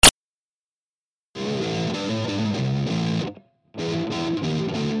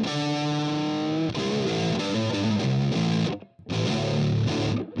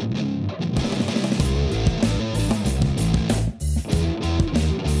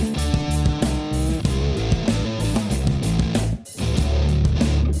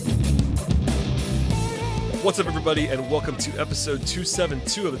What's up, everybody, and welcome to episode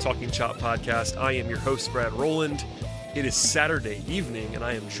 272 of the Talking Chop podcast. I am your host, Brad Rowland. It is Saturday evening, and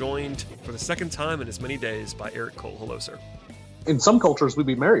I am joined for the second time in as many days by Eric Cole. Hello, sir. In some cultures, we'd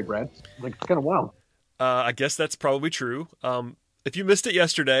be married, Brad. Like, it's kind of wild. I guess that's probably true. If you missed it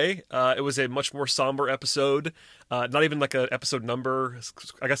yesterday, it was a much more somber episode. Not even like an episode number.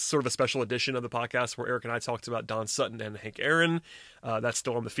 I guess sort of a special edition of the podcast where Eric and I talked about Don Sutton and Hank Aaron. That's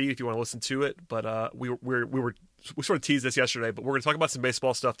still on the feed if you want to listen to it. But we sort of teased this yesterday, but we're going to talk about some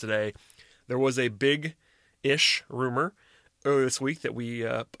baseball stuff today. There was a big-ish rumor earlier this week that we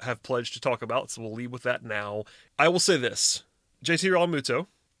have pledged to talk about, so we'll lead with that now. I will say this. JT Realmuto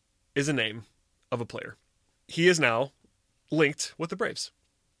is a name of a player. He is now linked with the Braves.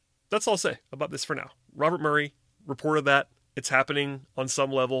 That's all I'll say about this for now. Robert Murray reported that. It's happening on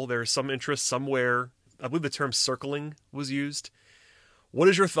some level. There's some interest somewhere. I believe the term circling was used. What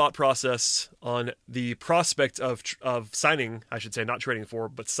is your thought process on the prospect of signing, I should say, not trading for,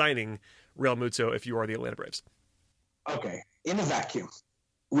 but signing Realmuto if you are the Atlanta Braves? Okay, in a vacuum,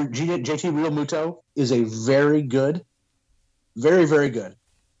 JT Realmuto is a very good, very, very good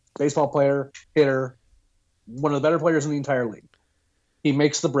baseball player, hitter, one of the better players in the entire league. He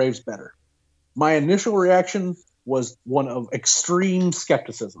makes the Braves better. My initial reaction was one of extreme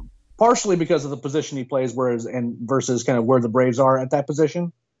skepticism, partially because of the position he plays versus kind of where the Braves are at that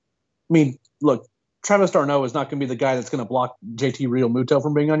position. I mean, look, Travis d'Arnaud is not going to be the guy that's going to block JT Realmuto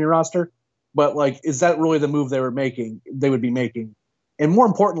from being on your roster, but like, is that really the move they would be making? And more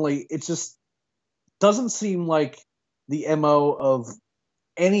importantly, it just doesn't seem like the MO of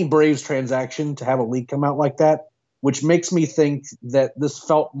any Braves transaction to have a leak come out like that, which makes me think that this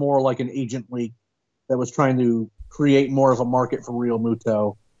felt more like an agent leak that was trying to create more of a market for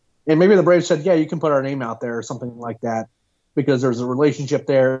Realmuto. And maybe the Braves said, yeah, you can put our name out there or something like that because there's a relationship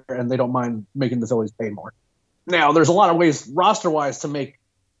there and they don't mind making the Phillies pay more. Now, there's a lot of ways roster-wise to make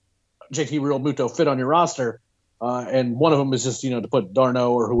JT Realmuto fit on your roster. And one of them is just, to put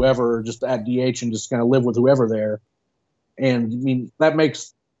d'Arnaud or whoever, just add DH and just kind of live with whoever there. And I mean,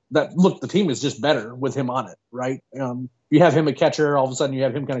 the team is just better with him on it, right? You have him a catcher, all of a sudden you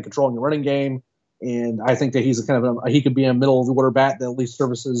have him kind of controlling the running game. And I think that he's he could be a middle of the order bat that at least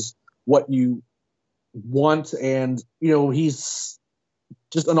services what you want. And, he's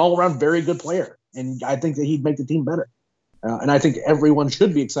just an all around very good player. And I think that he'd make the team better. And I think everyone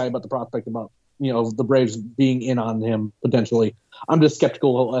should be excited about the prospect about, the Braves being in on him potentially. I'm just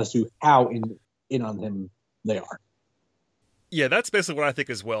skeptical as to how in on him they are. Yeah, that's basically what I think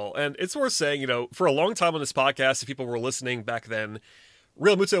as well. And it's worth saying, for a long time on this podcast, if people were listening back then,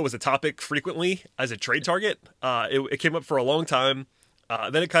 Realmuto was a topic frequently as a trade target. It came up for a long time.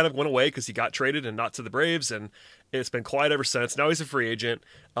 Then it kind of went away because he got traded and not to the Braves, and it's been quiet ever since. Now he's a free agent.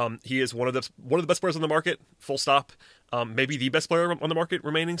 He is one of the best players on the market, full stop. Maybe the best player on the market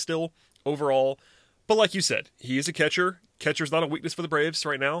remaining still overall. But like you said, he is a catcher. Catcher's not a weakness for the Braves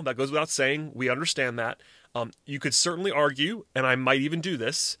right now. That goes without saying. We understand that. You could certainly argue, and I might even do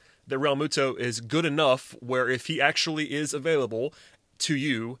this, that Realmuto is good enough where if he actually is available to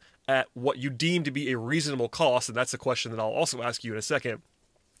you at what you deem to be a reasonable cost, and that's a question that I'll also ask you in a second,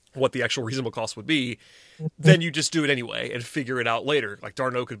 what the actual reasonable cost would be, then you just do it anyway and figure it out later. Like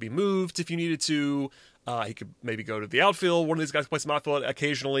d'Arnaud could be moved if you needed to. He could maybe go to the outfield. One of these guys plays some outfield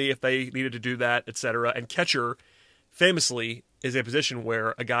occasionally if they needed to do that, etc. And catcher, famously, is a position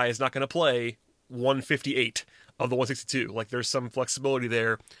where a guy is not going to play 158 of the 162. Like, there's some flexibility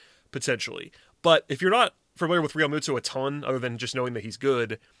there, potentially. But if you're not familiar with Realmuto a ton, other than just knowing that he's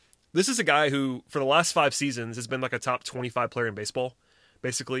good, this is a guy who, for the last 5 seasons, has been like a top 25 player in baseball,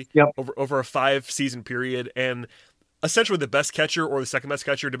 basically, over a 5-season period, and essentially the best catcher or the second best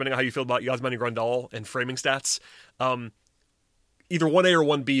catcher, depending on how you feel about Yasmani Grandal and framing stats. Either 1A or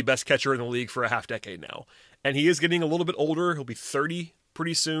 1B best catcher in the league for a half decade now. And he is getting a little bit older. He'll be 30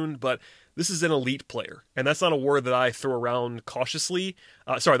 pretty soon, but this is an elite player. And that's not a word that I throw around cautiously.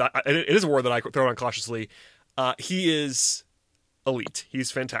 It is a word that I throw around cautiously. He is elite.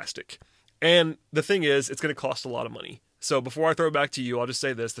 He's fantastic. And the thing is, it's going to cost a lot of money. So before I throw it back to you, I'll just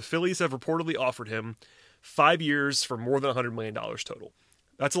say this. The Phillies have reportedly offered him 5 years for more than $100 million total.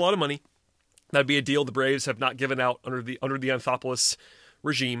 That's a lot of money. That'd be a deal the Braves have not given out under the Anthopoulos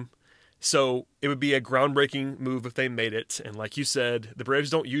regime. So it would be a groundbreaking move if they made it. And like you said, the Braves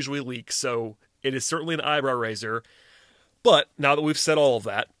don't usually leak, so it is certainly an eyebrow raiser. But now that we've said all of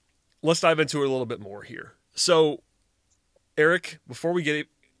that, let's dive into it a little bit more here. So, Eric, before we get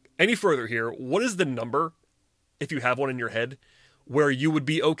any further here, what is the number, if you have one in your head, where you would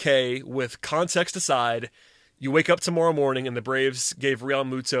be okay with, context aside, you wake up tomorrow morning and the Braves gave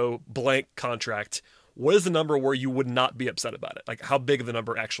Realmuto blank contract? what is the number where you would not be upset about it? Like, how big of the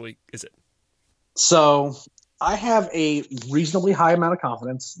number actually is it? So I have a reasonably high amount of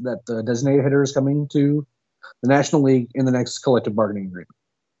confidence that the designated hitter is coming to the National League in the next collective bargaining agreement.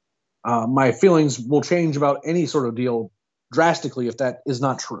 My feelings will change about any sort of deal drastically if that is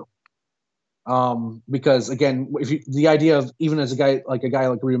not true. Because again, the idea of even as a guy like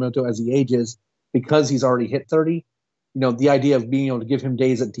Realmuto as he ages, because he's already hit 30, the idea of being able to give him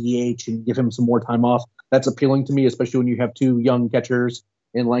days at DH and give him some more time off, that's appealing to me, especially when you have two young catchers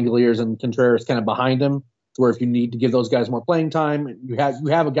in Langoliers and Contreras kind of behind him, to where if you need to give those guys more playing time, you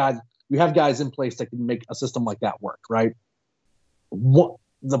have guys in place that can make a system like that work, right?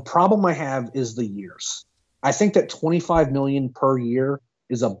 The problem I have is the years. I think that $25 million per year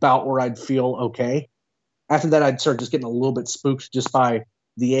is about where I'd feel okay. After that, I'd start just getting a little bit spooked just by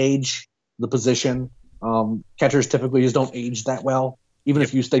the age, the position. Catchers typically just don't age that well. Even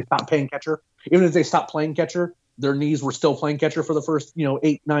if they stop playing catcher, even if they stop playing catcher, their knees were still playing catcher for the first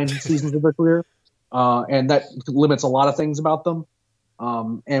 8-9 seasons of their career, and that limits a lot of things about them.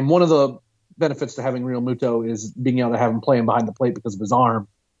 And one of the benefits to having Real Muto is being able to have him playing behind the plate because of his arm.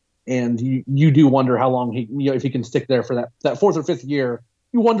 And you do wonder how long if he can stick there for that fourth or fifth year.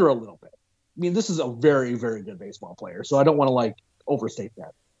 You wonder a little bit. I mean, this is a very, very good baseball player, so I don't want to overstate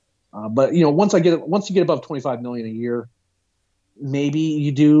that. But once you get above $25 million a year, maybe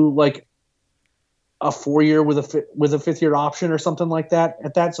you do a 4-year with a fifth-year option or something like that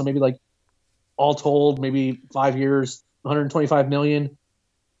at that. So maybe all told, maybe 5 years, $125 million.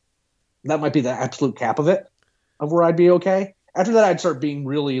 That might be the absolute cap of it, of where I'd be okay. After that, I'd start being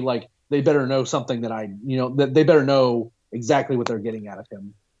really they better know something that they better know exactly what they're getting out of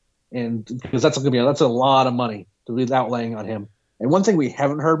him, and because that's a lot of money to be outlaying on him. And one thing we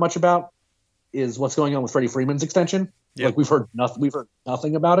haven't heard much about is what's going on with Freddie Freeman's extension. Yep. We've heard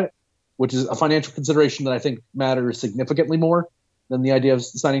nothing about it, which is a financial consideration that I think matters significantly more than the idea of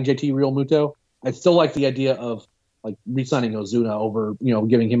signing JT Realmuto. I still like the idea of re-signing Ozuna over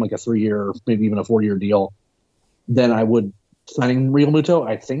giving him a 3-year or maybe even a 4-year deal than I would signing Realmuto,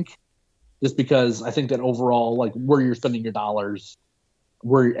 I think, just because I think that overall, where you're spending your dollars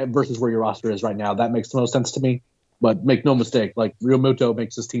versus where your roster is right now, that makes the most sense to me. But make no mistake, Realmuto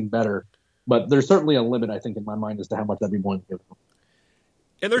makes this team better. But there's certainly a limit, I think, in my mind as to how much I'd be willing to give them.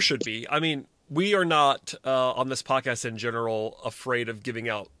 And there should be. I mean, we are not, on this podcast in general, afraid of giving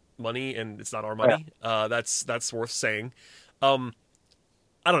out money, and it's not our money. Yeah. That's worth saying. I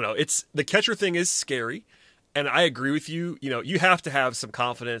don't know. The catcher thing is scary. And I agree with you. You have to have some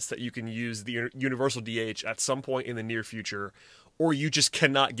confidence that you can use the universal DH at some point in the near future, or you just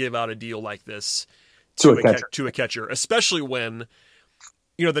cannot give out a deal like this to a catcher, especially when,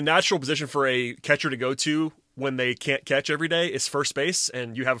 the natural position for a catcher to go to when they can't catch every day is first base,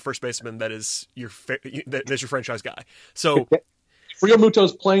 and you have a first baseman that is that's your franchise guy. So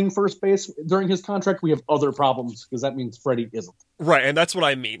Realmuto's playing first base during his contract. We have other problems because that means Freddie isn't. Right, and that's what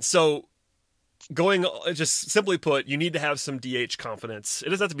I mean. So just simply put, you need to have some DH confidence. It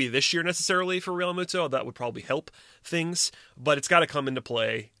doesn't have to be this year necessarily for Realmuto. That would probably help things, but it's got to come into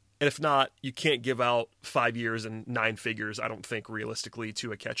play. And if not, you can't give out 5 years and 9 figures, I don't think, realistically,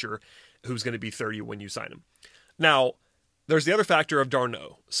 to a catcher who's going to be 30 when you sign him. Now, there's the other factor of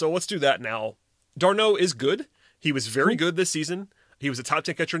d'Arnaud. So let's do that now. d'Arnaud is good. He was very good this season. He was a top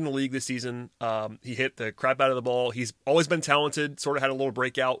 10 catcher in the league this season. He hit the crap out of the ball. He's always been talented, sort of had a little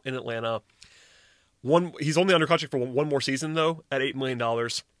breakout in Atlanta. He's only under contract for one more season, though, at $8 million.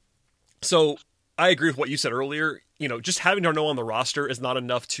 So I agree with what you said earlier. Just having d'Arnaud on the roster is not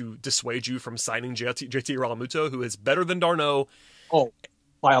enough to dissuade you from signing JT Realmuto, who is better than d'Arnaud. Oh,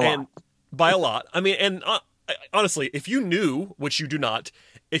 by a lot. By a lot. I mean, and honestly, if you knew, which you do not,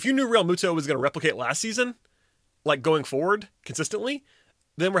 if you knew Realmuto was going to replicate last season, going forward consistently,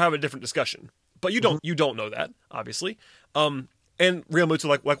 then we're having a different discussion. But you don't know that, obviously. And Realmuto,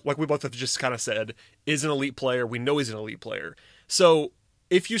 like we both have just kind of said, is an elite player. We know he's an elite player. So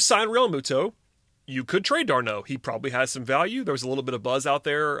if you sign Realmuto, you could trade d'Arnaud. He probably has some value. There was a little bit of buzz out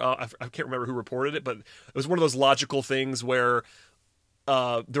there. I can't remember who reported it, but it was one of those logical things where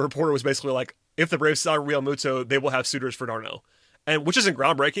the reporter was basically like, if the Braves sign Realmuto, they will have suitors for d'Arnaud. And which isn't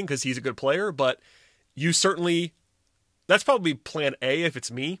groundbreaking because he's a good player, but that's probably plan A if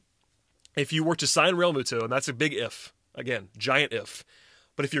it's me. If you were to sign Realmuto, and that's a big if, again, giant if,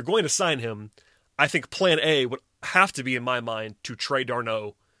 but if you're going to sign him, I think plan A would have to be, in my mind, to trade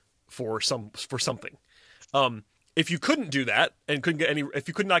d'Arnaud for something. If you couldn't do that and if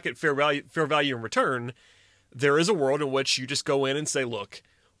you could not get fair value in return, there is a world in which you just go in and say, look,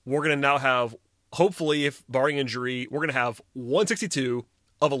 we're going to now have, hopefully, if barring injury, we're going to have 162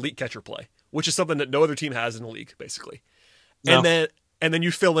 of elite catcher play. which is something that no other team has in the league, basically. No. And then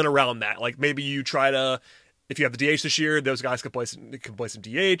you fill in around that. Like maybe you try to, if you have the DH this year, those guys can play some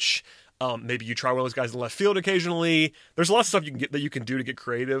DH. Maybe you try one of those guys in left field occasionally. There's lots of stuff you can do to get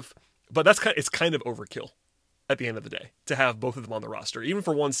creative, but it's kind of overkill at the end of the day to have both of them on the roster, even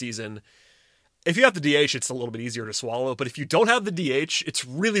for one season. If you have the DH, it's a little bit easier to swallow. But if you don't have the DH, it's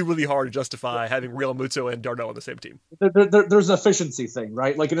really, really hard to justify having Real Muto and d'Arnaud on the same team. There's an efficiency thing,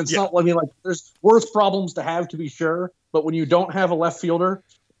 right? Like, and it's not. I mean, like, there's worse problems to have, to be sure. But when you don't have a left fielder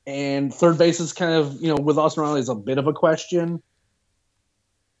and third base is kind of, with Austin Riley is a bit of a question.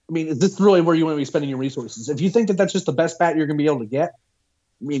 I mean, is this really where you want to be spending your resources? If you think that that's just the best bat you're going to be able to get,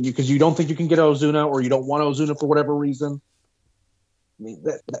 I mean, because you don't think you can get Ozuna or you don't want Ozuna for whatever reason. I mean,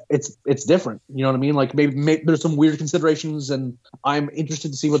 it's different. You know what I mean? Like maybe there's some weird considerations, and I'm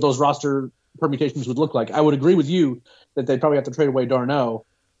interested to see what those roster permutations would look like. I would agree with you that they'd probably have to trade away d'Arnaud.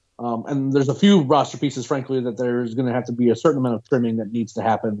 And there's a few roster pieces, frankly, that there's going to have to be a certain amount of trimming that needs to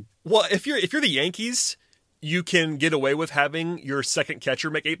happen. Well, if you're the Yankees, you can get away with having your second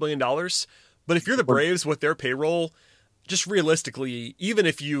catcher make $8 million. But if you're the Braves with their payroll, just realistically, even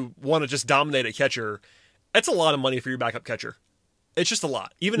if you want to just dominate a catcher, that's a lot of money for your backup catcher. It's just a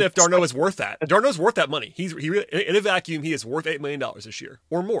lot. Even if d'Arnaud is worth that. D'Arnaud's worth that money. He in a vacuum, he is worth $8 million this year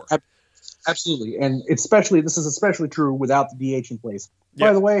or more. Absolutely. And this is especially true without the DH in place.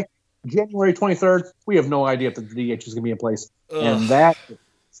 By the way, January 23rd, we have no idea if the DH is going to be in place. Ugh. And that is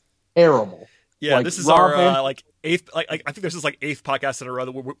terrible. Yeah, this is our eighth. I think this is eighth podcast in a row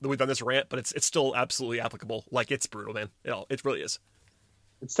that we've done this rant, but it's still absolutely applicable. Like, it's brutal, man. It really is.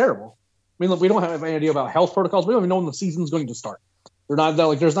 It's terrible. I mean, look, we don't have any idea about health protocols. We don't even know when the season's going to start. They're not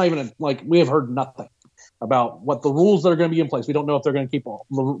there's not even we have heard nothing about what the rules that are going to be in place. We don't know if they're going to keep all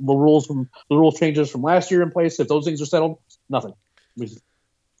the rule changes from last year in place. If those things are settled, nothing.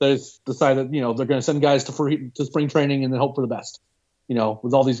 They just decided, they're going to send guys to spring training and then hope for the best.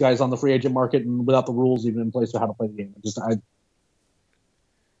 With all these guys on the free agent market and without the rules even in place for how to play the game. It's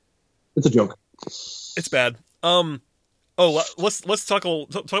a joke. It's bad. Let's talk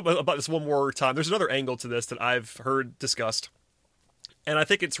about this one more time. There's another angle to this that I've heard discussed, and I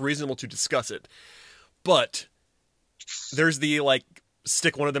think it's reasonable to discuss it. But there's the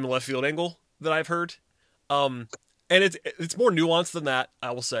stick one of them in left field angle that I've heard, and it's more nuanced than that,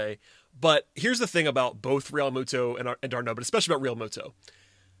 I will say. But here's the thing about both Real Muto and d'Arnaud, but especially about Real Muto.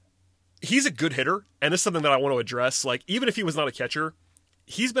 He's a good hitter, and this is something that I want to address. Even if he was not a catcher,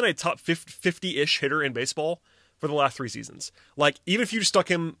 he's been a top 50-ish hitter in baseball for the last 3 seasons. Even if you stuck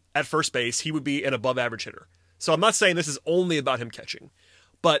him at first base, he would be an above-average hitter. So I'm not saying this is only about him catching.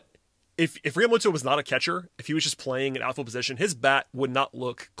 But if Real Muto was not a catcher, if he was just playing an outfield position, his bat would not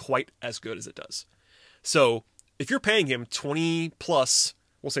look quite as good as it does. So if you're paying him 20 plus,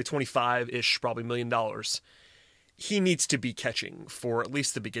 we'll say 25-ish, probably $1 million, he needs to be catching for at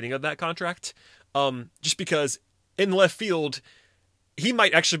least the beginning of that contract. Just because in left field, he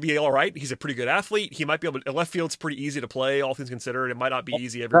might actually be all right. He's a pretty good athlete. He might be able to. Left field's pretty easy to play, all things considered. It might not be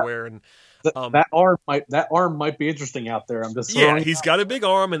easy everywhere. And that arm might be interesting out there. I'm just he's got a big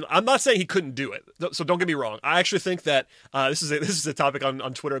arm, and I'm not saying he couldn't do it. So don't get me wrong. I actually think that this is a topic on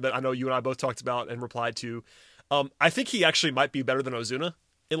Twitter that I know you and I both talked about and replied to. I think he actually might be better than Ozuna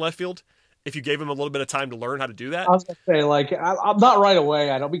in left field if you gave him a little bit of time to learn how to do that. I was gonna say I'm not right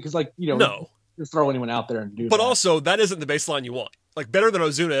away. I don't because no. Just throw anyone out there and do but that. Also, that isn't the baseline you want. Better than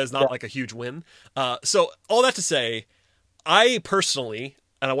Ozuna is not a huge win. So all that to say, I personally,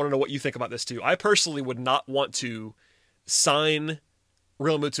 and I want to know what you think about this too, I personally would not want to sign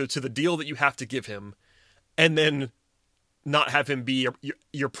Real Muto to the deal that you have to give him and then not have him be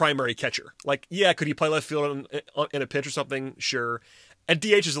your primary catcher. Could he play left field in a pinch or something? Sure. And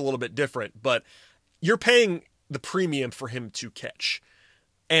DH is a little bit different, but you're paying the premium for him to catch.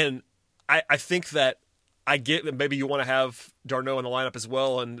 And I think that I get that maybe you want to have d'Arnaud in the lineup as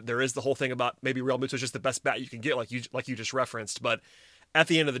well, and there is the whole thing about maybe Real Muto is just the best bat you can get, like you just referenced. But at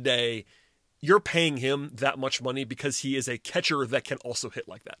the end of the day, you're paying him that much money because he is a catcher that can also hit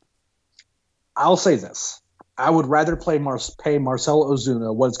like that. I'll say this. I would rather pay Marcell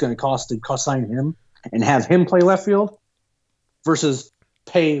Ozuna what it's going to cost to sign him and have him play left field versus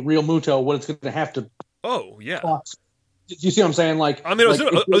pay Real Muto what it's going to have to cost. You see what I'm saying?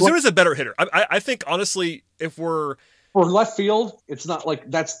 Ozuna's a better hitter. I think honestly, if we're for left field, it's not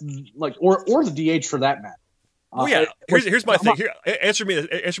that's or the DH for that matter. Here's my thing. Here, answer me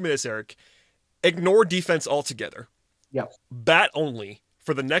this, Eric. Ignore defense altogether. Yeah. Bat only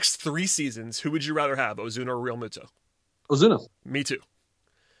for the next 3 seasons. Who would you rather have, Ozuna or Real Muto? Ozuna. Me too.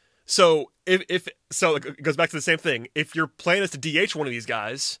 So if it goes back to the same thing. If your plan is to DH one of these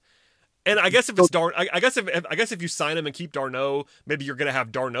guys, And I guess if it's I guess if you sign him and keep Darno, maybe you're going to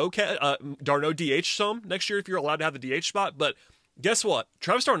have Darno DH some next year if you're allowed to have the DH spot. But guess what?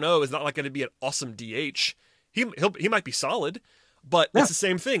 Travis Darno is not like going to be an awesome DH. He might be solid, but it's the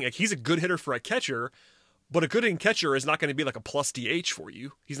same thing. Like, he's a good hitter for a catcher, but a good hitting catcher is not going to be like a plus DH for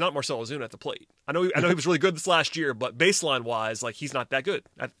you. He's not Marcell Ozuna at the plate. I know he was really good this last year, but baseline wise, like, he's not that good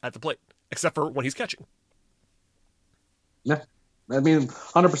at the plate, except for when he's catching. Yeah. I mean,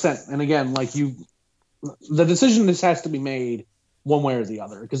 100%. And again, like, the decision this has to be made one way or the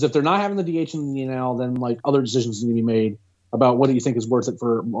other. Because if they're not having the DH in the NL, then like other decisions need to be made about what do you think is worth it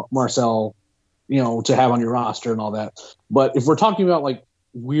for Marcell, to have on your roster and all that. But if we're talking about like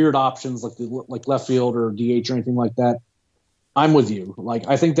weird options like left field or DH or anything like that, I'm with you. Like,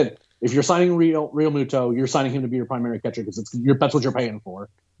 I think that if you're signing Real Muto, you're signing him to be your primary catcher because that's what you're paying for.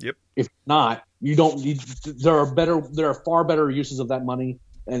 Yep. If not, you don't. There are far better uses of that money,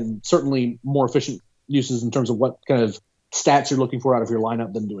 and certainly more efficient uses in terms of what kind of stats you're looking for out of your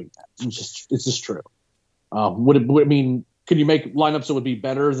lineup than doing that. It's just true. Could you make lineups that would be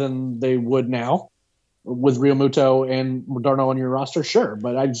better than they would now with Real Muto and Darno on your roster? Sure,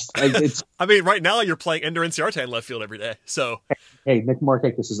 but it's. I mean, right now you're playing Ender Inciarte in left field every day, so. Hey, Nick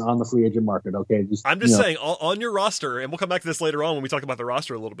Markakis is on the free agent market. Okay, I'm just saying on your roster, and we'll come back to this later on when we talk about the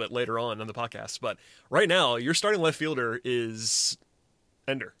roster a little bit later on the podcast. But right now, your starting left fielder is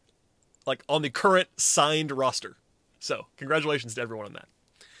Ender, like on the current signed roster. So congratulations to everyone on that.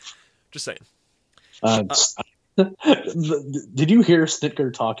 Just saying. Did you hear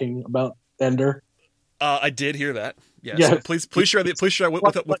Snitker talking about Ender? I did hear that. Yes. Yeah. So please share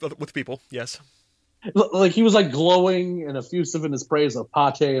with people. Yes. Like, he was like glowing and effusive in his praise of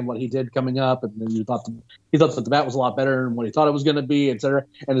Pache and what he did coming up, and then he thought that the bat was a lot better than what he thought it was going to be, etc.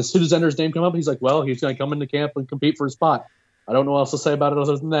 And as soon as Ender's name came up, he's like, "Well, he's going to come into camp and compete for a spot." I don't know what else to say about it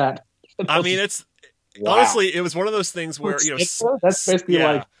other than that. I mean, it's honestly, it was one of those things where that's basically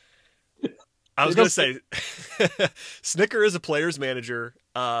like. I was going to say, Snicker is a player's manager.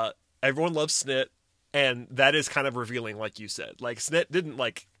 Everyone loves Snit, and that is kind of revealing, like you said. Like, Snit didn't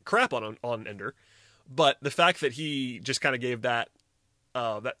like crap on Ender. But the fact that he just kind of gave that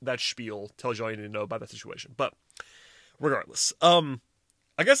spiel tells you all you need to know about that situation. But regardless, I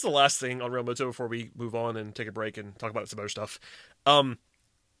guess the last thing on Real Muto before we move on and take a break and talk about some other stuff,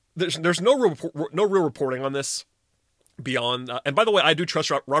 there's no real reporting on this beyond. And by the way, I do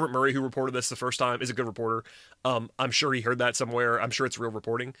trust Robert Murray, who reported this the first time, is a good reporter. I'm sure he heard that somewhere. I'm sure it's real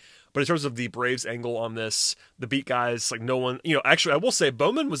reporting. But in terms of the Braves angle on this, the beat guys, like, no one, actually, I will say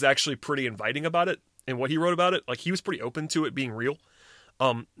Bowman was actually pretty inviting about it. And what he wrote about it, like, he was pretty open to it being real.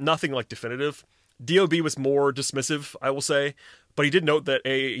 Nothing like definitive. DOB was more dismissive, I will say, but he did note that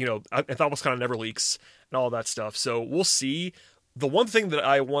I thought was kind of never leaks and all that stuff. So we'll see. The one thing that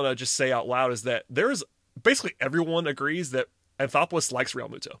I want to just say out loud is that there's basically everyone agrees that Anthopoulos likes Real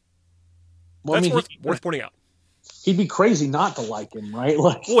Muto. Well, that's worth pointing out. He'd be crazy not to like him, right?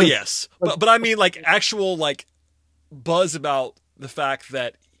 Like, well, yes, but I mean, like, actual like buzz about the fact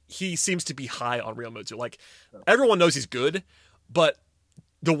that he seems to be high on Real Muto. Like, everyone knows he's good, but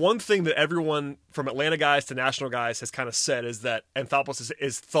the one thing that everyone from Atlanta guys to national guys has kind of said is that Anthopoulos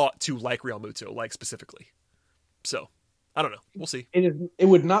is thought to like Real Muto, like, specifically. So, I don't know. We'll see. It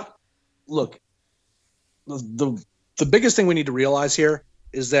would not look. The biggest thing we need to realize here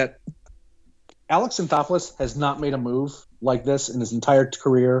is that Alex Anthopoulos has not made a move like this in his entire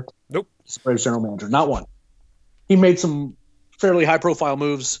career. Nope. As Braves general manager, not one. He made some fairly high profile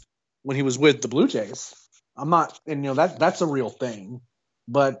moves when he was with the Blue Jays. That's a real thing,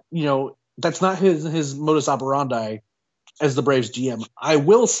 but that's not his modus operandi as the Braves GM. I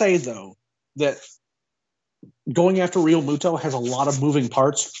will say though that going after Real Muto has a lot of moving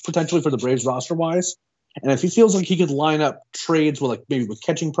parts potentially for the Braves roster wise. And if he feels like he could line up trades with maybe with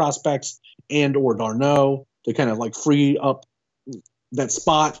catching prospects and or Darno to kind of like free up that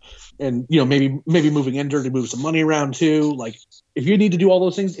spot, and maybe moving Ender to move some money around too. Like, if you need to do all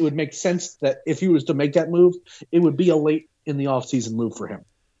those things, it would make sense that if he was to make that move, it would be a late in the offseason move for him.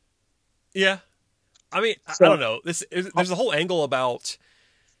 Yeah, I mean, I don't know. There's a whole angle about.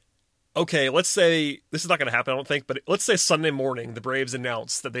 Okay, let's say this is not going to happen, I don't think, but let's say Sunday morning the Braves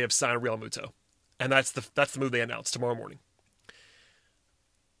announce that they have signed Real Muto, and that's the move they announce tomorrow morning.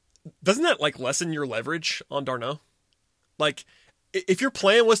 Doesn't that like lessen your leverage on Darno? Like, if your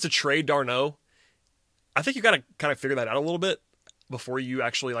plan was to trade Darno, I think you got to kind of figure that out a little bit before you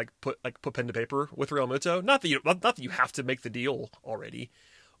actually put pen to paper with Real Muto. Not that you have to make the deal already,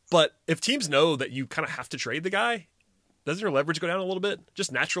 but if teams know that you kind of have to trade the guy, doesn't your leverage go down a little bit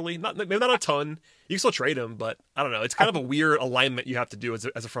just naturally? Maybe not a ton. You can still trade him, but I don't know. It's kind of a weird alignment you have to do as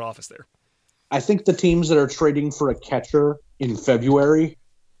a front office there. I think the teams that are trading for a catcher in February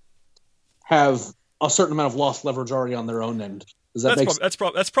have a certain amount of lost leverage already on their own end. Does that make sense?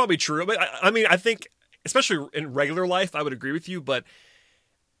 That's probably true. But I mean, I think especially in regular life, I would agree with you. But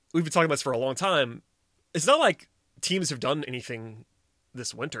we've been talking about this for a long time. It's not like teams have done anything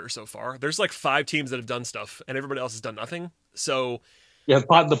this winter so far. There's like 5 teams that have done stuff, and everybody else has done nothing. So yeah,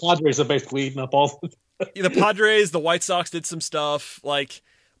 the Padres have basically eaten up all. The Padres, the White Sox did some stuff.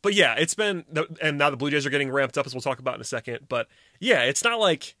 But yeah, it's been, and now the Blue Jays are getting ramped up, as we'll talk about in a second. But yeah, it's not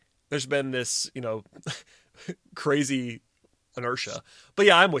like there's been this, crazy inertia. But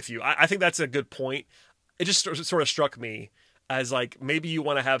yeah, I'm with you. I think that's a good point. It just sort of struck me as like maybe you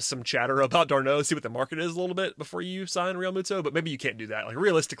want to have some chatter about d'Arnaud, see what the market is a little bit before you sign Real Muto, but maybe you can't do that. Like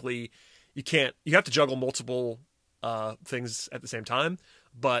realistically, you can't. You have to juggle multiple things at the same time,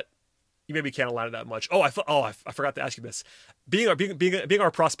 but you maybe can't allow it that much. I forgot to ask you this. Being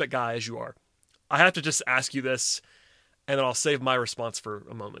our prospect guy as you are, I have to just ask you this, and then I'll save my response for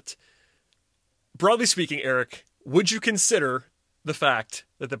a moment. Broadly speaking, Eric, would you consider the fact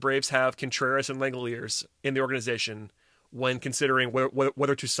that the Braves have Contreras and Langeliers in the organization when considering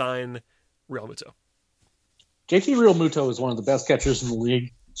whether to sign Real Muto? JT Real Muto is one of the best catchers in the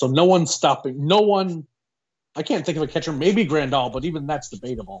league, so no one's stopping. No one. I can't think of a catcher. Maybe Grandal, but even that's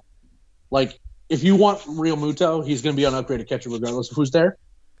debatable. Like, if you want Real Muto, he's going to be an upgraded catcher regardless of who's there.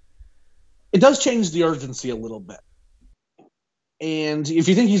 It does change the urgency a little bit. And if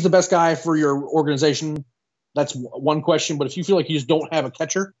you think he's the best guy for your organization, that's one question. But if you feel like you just don't have a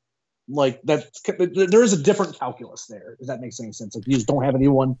catcher, like there is a different calculus there, if that makes any sense. Like you just don't have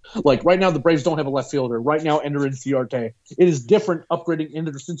anyone. Like right now, the Braves don't have a left fielder. Right now, Ender Inciarte. It is different upgrading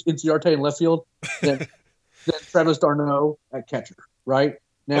Ender Inciarte in left field than Travis d'Arnaud at catcher, right?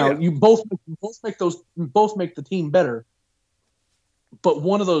 Now you both make the team better, but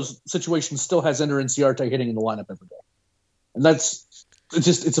one of those situations still has Ender Inciarte hitting in the lineup every day, and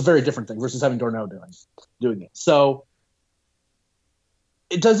it's a very different thing versus having d'Arnaud doing it. So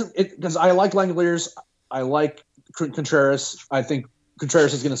it doesn't because I like Langeliers, I like Contreras. I think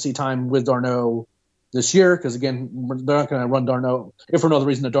Contreras is going to see time with d'Arnaud this year because again they're not going to run d'Arnaud if for no other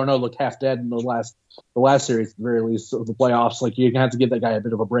reason that d'Arnaud looked half dead in the last series at the very least of the playoffs. Like you have to give that guy a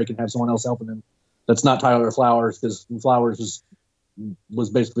bit of a break and have someone else helping him. That's not Tyler Flowers because Flowers was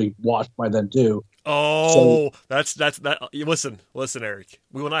basically washed by them too. Oh, so, that's that. Listen, Eric.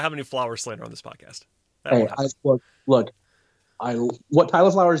 We will not have any Flowers slander on this podcast. Look. What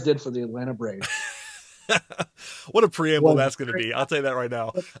Tyler Flowers did for the Atlanta Braves. What a preamble that's going to be. I'll tell you that right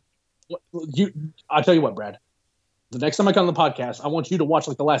now. I'll tell you what, Brad. The next time I come on the podcast, I want you to watch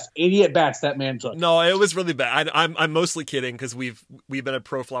like the last 80 at bats that man took. No, it was really bad. I'm mostly kidding because we've been a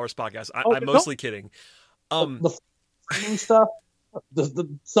pro Flowers podcast. I'm mostly kidding. The framing stuff, the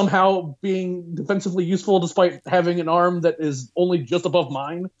somehow being defensively useful despite having an arm that is only just above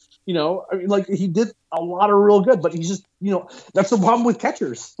mine. I mean, like he did a lot of real good, but he's just, that's the problem with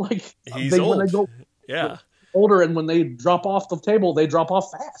catchers. Like he's old. When they go older and when they drop off the table, they drop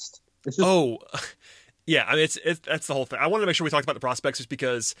off fast. It's just, yeah. I mean, that's the whole thing. I wanted to make sure we talked about the prospects just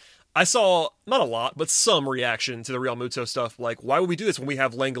because I saw not a lot, but some reaction to the Real Muto stuff. Like, why would we do this when we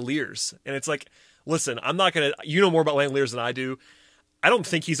have Langeliers? And it's like, listen, I'm not gonna. You know more about Langeliers than I do. I don't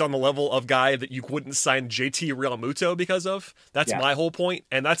think he's on the level of guy that you wouldn't sign JT Real Muto because of. That's my whole point,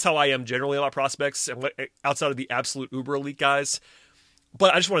 and that's how I am generally about prospects, and outside of the absolute uber elite guys.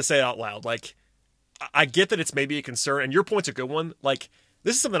 But I just want to say it out loud. Like, I get that it's maybe a concern, and your point's a good one. Like,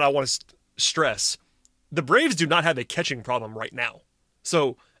 this is something I want to stress. The Braves do not have a catching problem right now.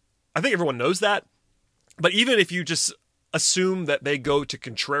 So I think everyone knows that. But even if you just assume that they go to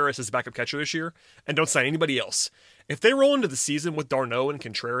Contreras as backup catcher this year and don't sign anybody else, if they roll into the season with d'Arnaud and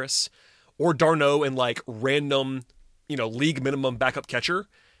Contreras, or d'Arnaud and like random, league minimum backup catcher,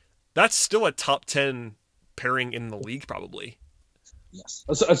 that's still a top 10 pairing in the league probably. Yes.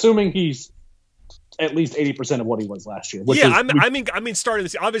 Assuming he's at least 80% of what he was last year. I mean, starting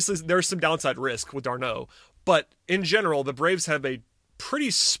this, obviously there's some downside risk with d'Arnaud, but in general, the Braves have a pretty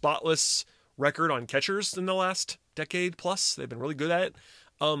spotless record on catchers in the last decade plus. They've been really good at it.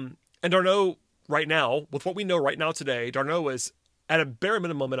 And d'Arnaud right now, with what we know right now today, d'Arnaud is at a bare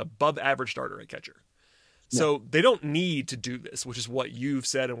minimum an above average starter at catcher. So they don't need to do this, which is what you've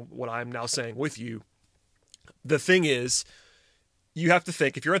said and what I'm now saying with you. The thing is, you have to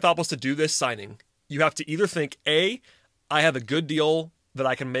think, if you're Anthopoulos to do this signing, you have to either think, A, I have a good deal that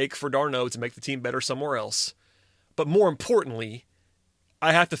I can make for d'Arnaud to make the team better somewhere else. But more importantly,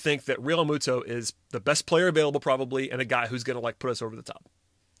 I have to think that Real Muto is the best player available probably and a guy who's going to put us over the top.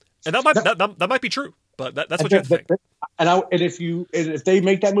 And that might be true, But that's what you have to think. And if they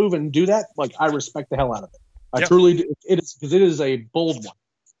make that move and do that, like, I respect the hell out of it. I Yep. truly do. It is, because it is a bold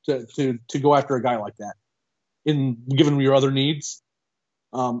one to go after a guy like that, given your other needs.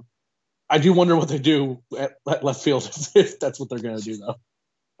 I do wonder what they do at left field if that's what they're going to do, though.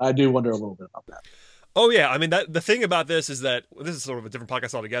 I do wonder a little bit about that. Oh yeah, I mean the thing about this is that this is sort of a different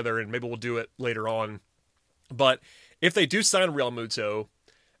podcast altogether, and maybe we'll do it later on. But if they do sign Real Muto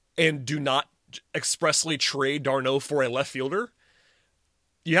and do not expressly trade d'Arnaud for a left fielder,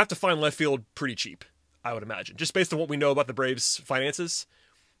 you have to find left field pretty cheap, I would imagine, just based on what we know about the Braves' finances.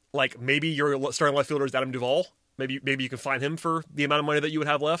 Like, maybe your starting left fielder is Adam Duvall. Maybe you can find him for the amount of money that you would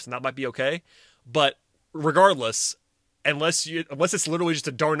have left, and that might be okay. But regardless, unless it's literally just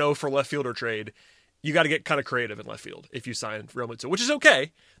a d'Arnaud for left fielder trade, you got to get kind of creative in left field if you sign Real Muto, which is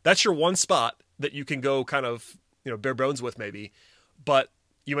okay. That's your one spot that you can go kind of, bare bones with maybe. But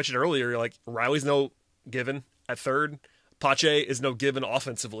you mentioned earlier, like, Riley's no given at third. Pache is no given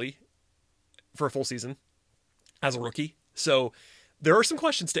offensively for a full season as a rookie. So there are some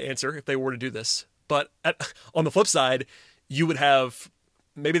questions to answer if they were to do this. But on the flip side, you would have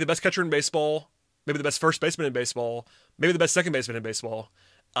maybe the best catcher in baseball, maybe the best first baseman in baseball, maybe the best second baseman in baseball,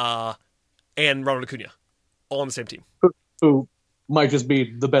 and Ronald Acuna, all on the same team. Who might just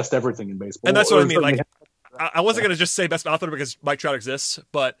be the best everything in baseball. And that's what I mean. Like, I wasn't going to just say best outfielder because Mike Trout exists,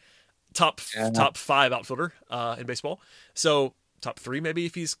 but top 5 outfielder in baseball. So top 3 maybe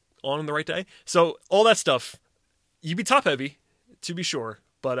if he's on the right day. So all that stuff, you'd be top heavy to be sure,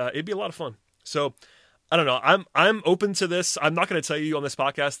 but it'd be a lot of fun. So I don't know. I'm open to this. I'm not going to tell you on this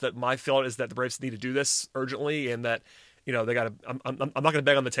podcast that my thought is that the Braves need to do this urgently and that, they got to. I'm not going to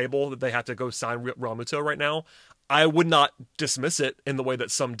beg on the table that they have to go sign Real Muto right now. I would not dismiss it in the way that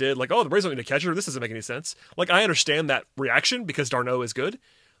some did. Like, oh, the Braves don't need a catcher. This doesn't make any sense. Like, I understand that reaction because d'Arnaud is good,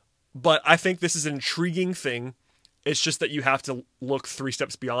 but I think this is an intriguing thing. It's just that you have to look 3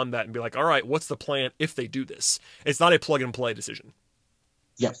 steps beyond that and be like, all right, what's the plan if they do this? It's not a plug and play decision.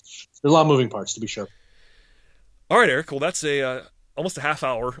 Yeah, there's a lot of moving parts to be sure. All right, Eric. Well, that's almost a half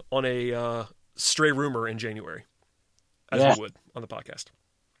hour on a stray rumor in January, as we would on the podcast.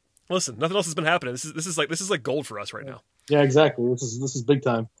 Listen, nothing else has been happening. This is like gold for us right now. Yeah, exactly. This is big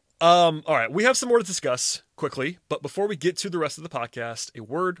time. All right, we have some more to discuss quickly, but before we get to the rest of the podcast, a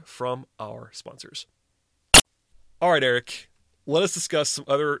word from our sponsors. All right, Eric, let us discuss some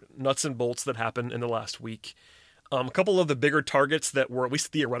other nuts and bolts that happened in the last week. A couple of the bigger targets that were at least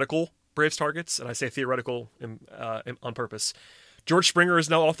theoretical Braves targets, and I say theoretical on purpose. George Springer is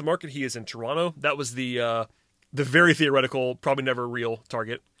now off the market. He is in Toronto. That was the very theoretical, probably never real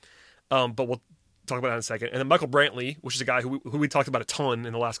target. But we'll talk about that in a second. And then Michael Brantley, which is a guy who we talked about a ton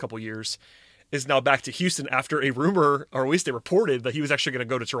in the last couple of years, is now back to Houston after a rumor, or at least they reported, that he was actually going to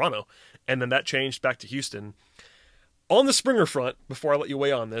go to Toronto. And then that changed back to Houston. On the Springer front, before I let you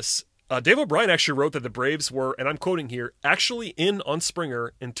weigh on this, Dave O'Brien actually wrote that the Braves were, and I'm quoting here, actually in on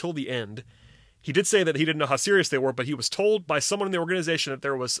Springer until the end. He did say that he didn't know how serious they were, but he was told by someone in the organization that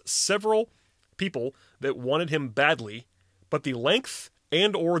there was several people that wanted him badly, but the length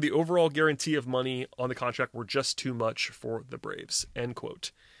and or the overall guarantee of money on the contract were just too much for the Braves, end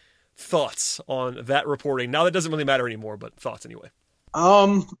quote. Thoughts on that reporting? Now that doesn't really matter anymore, but thoughts anyway.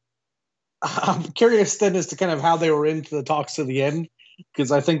 I'm curious then as to kind of how they were into the talks to the end,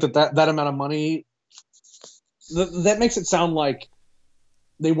 because I think that amount of money, that makes it sound like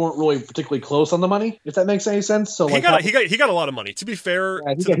they weren't really particularly close on the money, if that makes any sense. So he got a lot of money. To be fair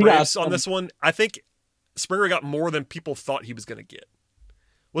to the Braves on this one, I think Springer got more than people thought he was going to get.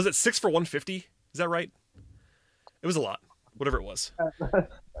 Was it 6 for $150? Is that right? It was a lot, whatever it was.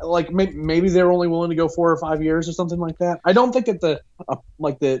 Like maybe they're only willing to go 4 or 5 years or something like that. I don't think that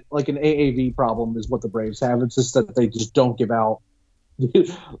like an AAV problem is what the Braves have. It's just that they just don't give out.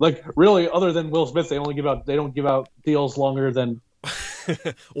 Like really, other than Will Smith, they don't give out deals longer than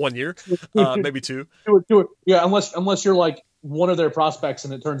 1 year, maybe 2. Yeah, unless you're like one of their prospects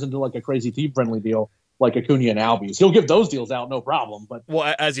and it turns into like a crazy team friendly deal. Like Acuna and Albies. He'll give those deals out, no problem. But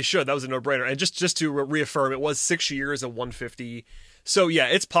well, as he should. That was a no-brainer. And just to reaffirm, it was 6 years at $150. So yeah,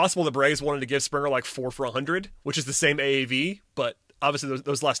 it's possible the Braves wanted to give Springer like 4 for $100, which is the same AAV. But obviously,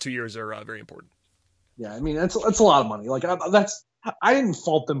 those last 2 years are very important. Yeah, I mean that's a lot of money. Like I didn't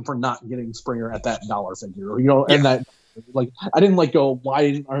fault them for not getting Springer at that dollar figure. And that like I didn't go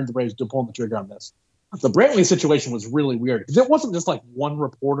why aren't the Braves pulling the trigger on this? The Brantley situation was really weird because it wasn't just like one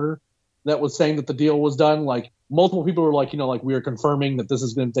reporter that was saying that the deal was done. Like multiple people were like, we are confirming that this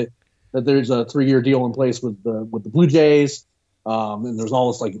is going to that there's a 3-year deal in place with the Blue Jays. And there's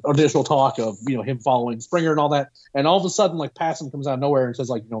all this like additional talk of him following Springer and all that, and all of a sudden like Passan comes out of nowhere and says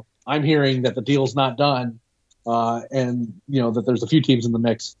like I'm hearing that the deal's not done, and that there's a few teams in the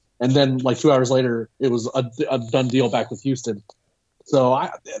mix, and then like 2 hours later it was a done deal back with Houston. So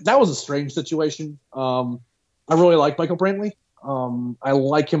that was a strange situation. I really like Michael Brantley. I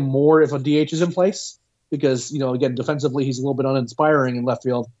like him more if a DH is in place because again defensively he's a little bit uninspiring in left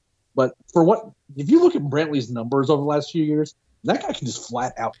field, but if you look at Brantley's numbers over the last few years. That guy can just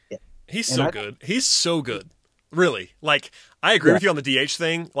flat out hit. He's so good. He's so good. Really. Like, I agree with you on the DH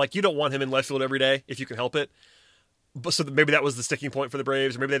thing. Like, you don't want him in left field every day if you can help it. But so maybe that was the sticking point for the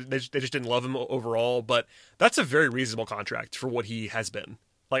Braves, or maybe they just didn't love him overall. But that's a very reasonable contract for what he has been.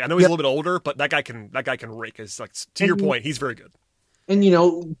 Like, I know he's a little bit older, but that guy can rake. It's like, to your point, he's very good.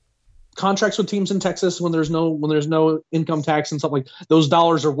 And contracts with teams in Texas when there's no income tax and stuff like those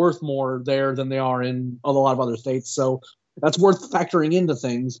dollars are worth more there than they are in a lot of other states. So that's worth factoring into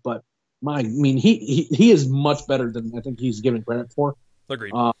things, but he is much better than I think he's given credit for.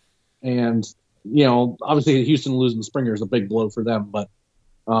 Agreed. And obviously Houston losing Springer is a big blow for them, but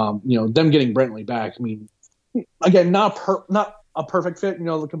them getting Brantley back. I mean, again, not a perfect fit.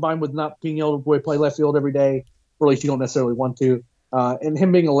 Combined with not being able to play left field every day, or at least you don't necessarily want to. And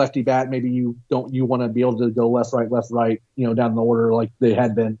him being a lefty bat, maybe you want to be able to go left, right, down the order like they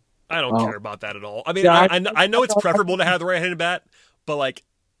had been. I don't care about that at all. I mean, yeah, I know it's preferable to have the right-handed bat, but like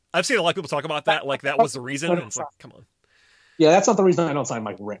I've seen a lot of people talk about that, like that was the reason. And it's like, come on. Yeah, that's not the reason I don't sign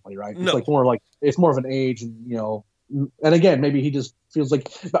Michael Brantley, right? It's it's more of an age, and and again, maybe he just feels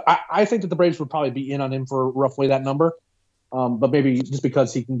like. But I think that the Braves would probably be in on him for roughly that number, but maybe just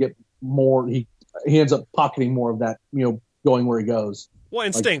because he can get more, he ends up pocketing more of that, going where he goes. Well,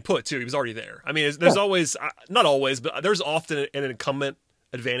 and staying put too. He was already there. I mean, there's always, not always, but there's often an incumbent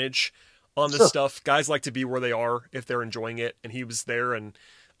advantage on this stuff. Guys like to be where they are if they're enjoying it, and he was there and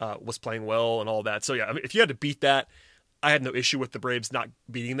was playing well and all that. So yeah, I mean, if you had to beat that, I had no issue with the Braves not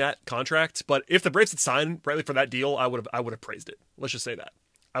beating that contract. But if the Braves had signed Brantley for that deal, I would have praised it. Let's just say that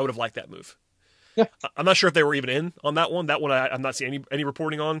I would have liked that move. Yeah, I'm not sure if they were even in on that one. That one I'm not seeing any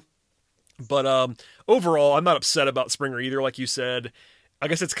reporting on. But overall, I'm not upset about Springer either. Like you said, I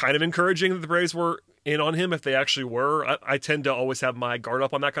guess it's kind of encouraging that the Braves were in on him if they actually were. I tend to always have my guard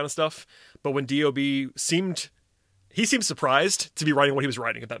up on that kind of stuff. But when DOB seemed surprised to be writing what he was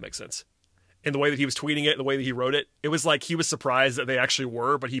writing, if that makes sense. In the way that he was tweeting it, the way that he wrote it, it was like he was surprised that they actually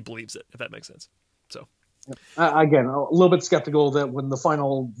were, but he believes it, if that makes sense. So, again, a little bit skeptical that when the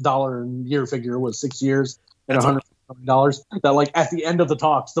final dollar and year figure was 6 years and $100 that like at the end of the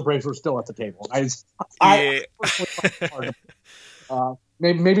talks, the Braves were still at the table.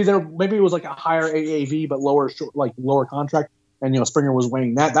 Maybe it was like a higher AAV but lower contract, and Springer was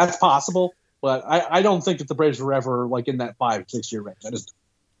winning that. That's possible, but I don't think that the Braves were ever like in that 5-6 year range.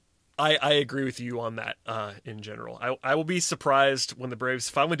 I agree with you on that in general. I will be surprised when the Braves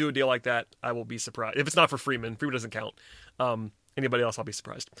finally do a deal like that. I will be surprised. If it's not for Freeman doesn't count. Anybody else, I'll be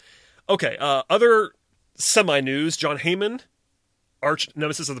surprised. Okay, other semi-news. John Heyman, arch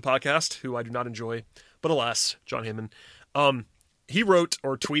nemesis of the podcast, who I do not enjoy, but alas, John Heyman. He wrote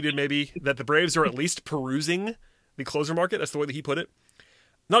or tweeted maybe that the Braves are at least perusing the closer market. That's the way that he put it.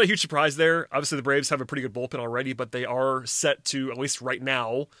 Not a huge surprise there. Obviously, the Braves have a pretty good bullpen already, but they are set to, at least right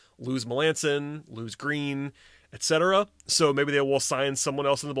now, lose Melanson, lose Green, etc. So maybe they will sign someone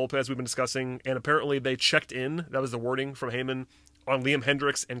else in the bullpen, as we've been discussing. And apparently they checked in, that was the wording from Heyman, on Liam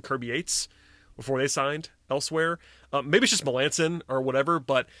Hendricks and Kirby Yates before they signed elsewhere. Maybe it's just Melanson or whatever,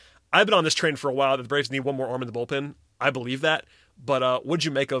 but I've been on this train for a while that the Braves need one more arm in the bullpen. I believe that. But what'd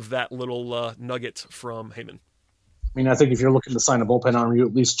you make of that little nugget from Heyman? I mean, I think if you're looking to sign a bullpen arm, you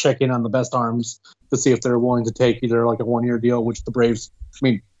at least check in on the best arms to see if they're willing to take either like a 1 year deal, which the Braves, I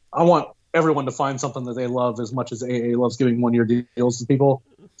mean, I want everyone to find something that they love as much as AA loves giving 1 year deals to people.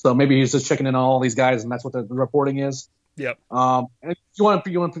 So maybe he's just checking in on all these guys, and that's what the reporting is. Yep. And you want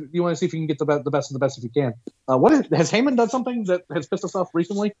to see if you can get the best of the best if you can. Has Heyman done something that has pissed us off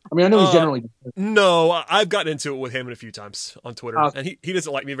recently? I mean, I know he's generally. No, I've gotten into it with Heyman a few times on Twitter, and he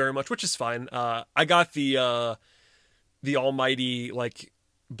doesn't like me very much, which is fine. I got the almighty like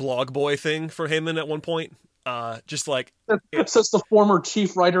blog boy thing for Heyman at one point. Just like it says the former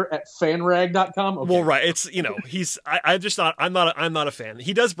chief writer at fanrag.com. Okay. Well, right. It's, I'm not a fan.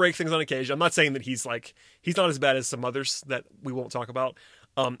 He does break things on occasion. I'm not saying that he's not as bad as some others that we won't talk about.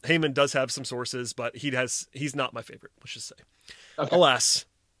 Heyman does have some sources, but he's not my favorite, let's just say. Okay. Alas,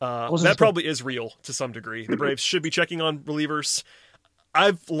 that probably is real to some degree. The Braves should be checking on relievers.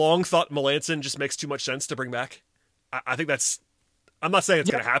 I've long thought Melanson just makes too much sense to bring back. I think I'm not saying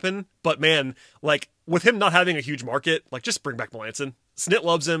it's going to happen, but man, like with him not having a huge market, like just bring back Melanson. Snit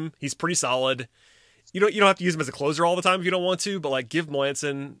loves him. He's pretty solid. You don't have to use him as a closer all the time if you don't want to, but like give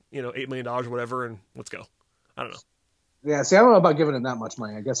Melanson, $8 million or whatever, and let's go. I don't know. Yeah, see, I don't know about giving him that much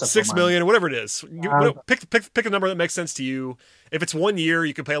money. I guess that's $6 million, whatever it is. Pick a number that makes sense to you. If it's 1 year,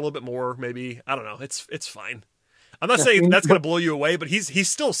 you can pay a little bit more, maybe. I don't know. It's fine. I'm not saying that's going to blow you away, but he's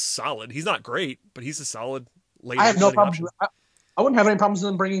still solid. He's not great, but he's a solid late. I have no problem. I wouldn't have any problems with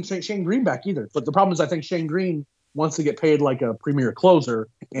them bringing Shane Green back either. But the problem is, I think Shane Green wants to get paid like a premier closer.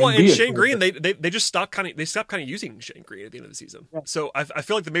 And Shane Green, they just stopped kind of using Shane Green at the end of the season. Yeah. So I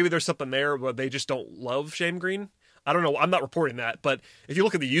feel like maybe there's something there, but they just don't love Shane Green. I don't know. I'm not reporting that, but if you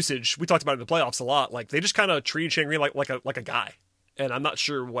look at the usage, we talked about it in the playoffs a lot. Like they just kind of treated Shane Green like a guy, and I'm not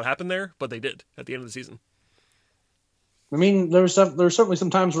sure what happened there, but they did at the end of the season. I mean, there was certainly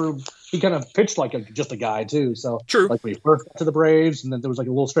some times where he kind of pitched like just a guy too. So true. Like when he first got to the Braves, and then there was like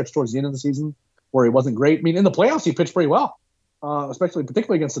a little stretch towards the end of the season where he wasn't great. I mean, in the playoffs he pitched pretty well,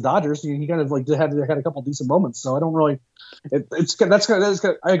 particularly against the Dodgers. He kind of like had a couple decent moments. So I don't really. I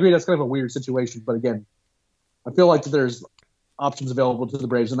agree that's kind of a weird situation, but again, I feel like that there's options available to the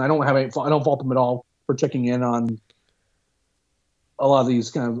Braves, and I don't fault them at all for checking in on a lot of these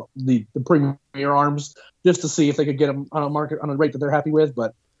kind of the premier arms just to see if they could get them on a rate that they're happy with.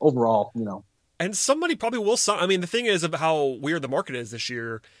 But overall, And somebody probably will sign. I mean, the thing is of how weird the market is this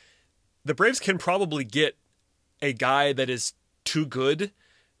year, the Braves can probably get a guy that is too good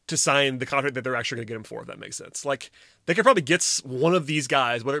to sign the contract that they're actually going to get him for, if that makes sense. Like, they could probably get one of these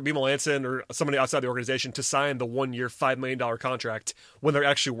guys, whether it be Melanson or somebody outside the organization, to sign the 1 year, $5 million contract when they're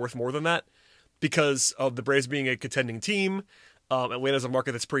actually worth more than that because of the Braves being a contending team. Atlanta's a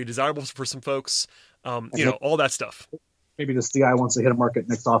market that's pretty desirable for some folks. All that stuff. Maybe this guy wants to hit a market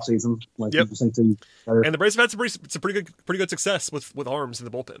next offseason. Like, yep. And the Braves have had some pretty good success with arms in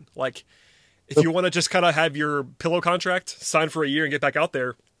the bullpen. Like, if you want to just kind of have your pillow contract signed for a year and get back out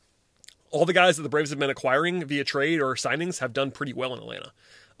there, all the guys that the Braves have been acquiring via trade or signings have done pretty well in Atlanta,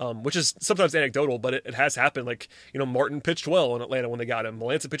 which is sometimes anecdotal, but it has happened. Like, Martin pitched well in Atlanta when they got him.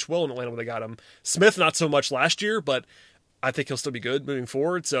 Melanson pitched well in Atlanta when they got him. Smith, not so much last year, but I think he'll still be good moving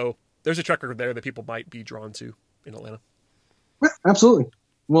forward. So there's a track record there that people might be drawn to in Atlanta. Yeah, absolutely.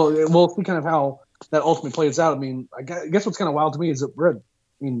 Well, we'll see kind of how that ultimately plays out. I mean, I guess what's kind of wild to me is that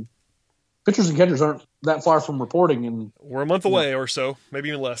pitchers and catchers aren't that far from reporting, and we're a month away or so, maybe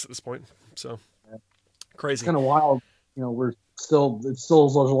even less at this point. So crazy. It's kind of wild. There's a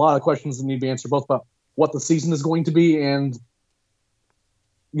lot of questions that need to be answered, both about what the season is going to be and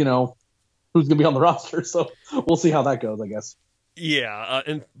who's going to be on the roster. So we'll see how that goes, I guess. Yeah,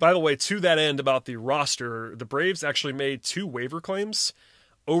 and by the way, to that end about the roster, the Braves actually made 2 waiver claims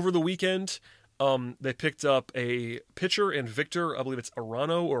over the weekend. They picked up a pitcher in Victor, I believe it's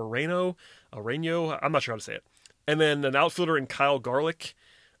Arano, I'm not sure how to say it. And then an outfielder in Kyle Garlick,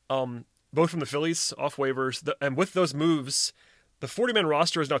 both from the Phillies, off waivers. And with those moves, the 40-man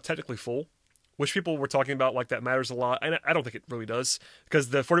roster is now technically full, which people were talking about like that matters a lot. And I don't think it really does, because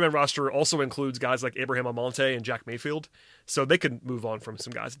the 40-man roster also includes guys like Abraham Almonte and Jack Mayfield. So they could move on from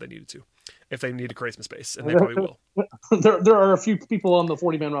some guys if they needed to, if they need to create some space, and they probably will. There are a few people on the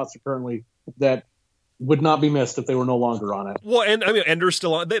 40-man roster currently that would not be missed if they were no longer on it. Well, and I mean, Ender's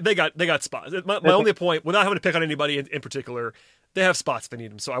still on. They got spots. My only point, without having to pick on anybody in particular, they have spots if they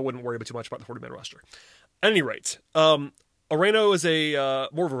need them, so I wouldn't worry too much about the 40-man roster. At any rate, Arano is a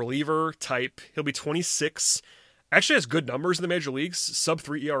more of a reliever type. He'll be 26. Actually has good numbers in the major leagues,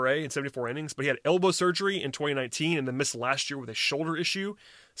 sub-3 ERA in 74 innings, but he had elbow surgery in 2019 and then missed last year with a shoulder issue.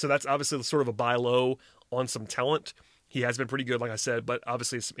 So that's obviously sort of a buy low on some talent. He has been pretty good, like I said, but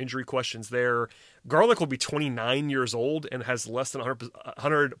obviously some injury questions there. Garlick will be 29 years old and has less than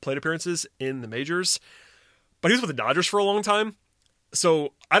 100 plate appearances in the majors. But he was with the Dodgers for a long time.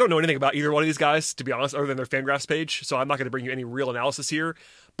 So I don't know anything about either one of these guys, to be honest, other than their Fangraphs page. So I'm not going to bring you any real analysis here.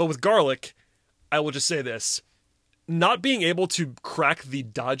 But with Garlick, I will just say this. Not being able to crack the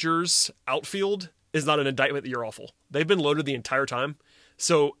Dodgers outfield is not an indictment that you're awful. They've been loaded the entire time.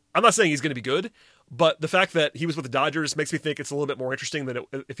 So I'm not saying he's going to be good, but the fact that he was with the Dodgers makes me think it's a little bit more interesting than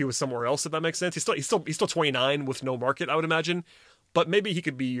if he was somewhere else, if that makes sense. He's still 29 with no market, I would imagine, but maybe he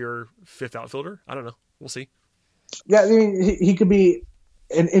could be your 5th outfielder. I don't know. We'll see. Yeah, I mean, he could be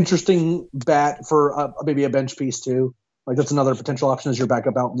an interesting bat for maybe a bench piece too. Like that's another potential option as your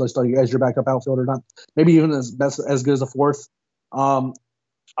backup outfielder, not maybe even as good as a 4th.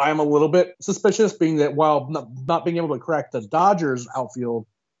 I'm a little bit suspicious, being that while not being able to crack the Dodgers outfield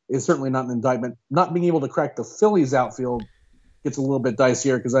is certainly not an indictment. Not being able to crack the Phillies outfield gets a little bit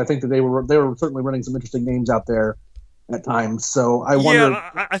dicier, because I think that they were certainly running some interesting names out there, at times. So I wonder.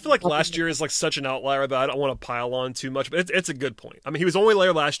 Yeah, I feel like last year is like such an outlier that I don't want to pile on too much, but it's a good point. I mean, he was only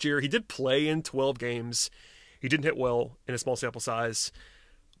there last year. He did play in 12 games. He didn't hit well in a small sample size,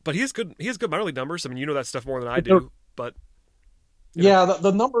 but he has good minor league numbers. I mean, you know that stuff more than I do, but yeah,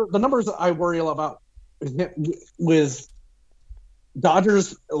 the numbers that I worry a lot about with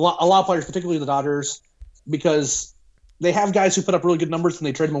Dodgers, a lot of players, particularly the Dodgers, because they have guys who put up really good numbers and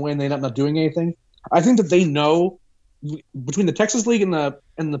they trade them away and they end up not doing anything. I think that they know between the Texas League and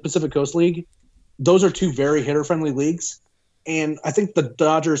the Pacific Coast League, those are two very hitter-friendly leagues, and I think the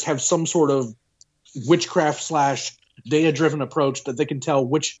Dodgers have some sort of witchcraft / data-driven approach that they can tell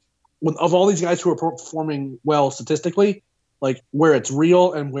which of all these guys who are performing well statistically, like where it's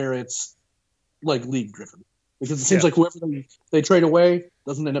real and where it's like league-driven. Because it seems like whoever they trade away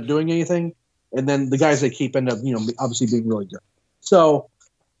doesn't end up doing anything, and then the guys they keep end up, obviously being really good. So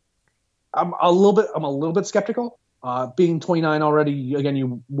I'm a little bit skeptical. Being 29 already, again,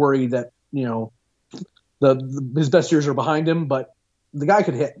 you worry that his best years are behind him, but the guy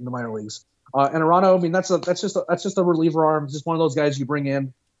could hit in the minor leagues. And Arano, I mean, that's just a reliever arm, just one of those guys you bring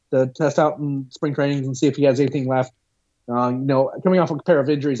in to test out in spring trainings and see if he has anything left. Coming off a pair of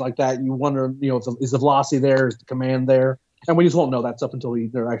injuries like that, you wonder, is the velocity there, is the command there, and we just won't know that stuff until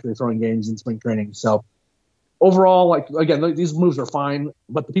they're actually throwing games in spring training. So overall, like again, these moves are fine,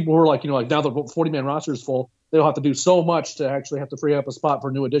 but the people who are like now the 40-man roster is full, they'll have to do so much to actually have to free up a spot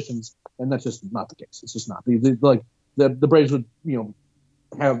for new additions, and that's just not the case. It's just not. The Braves would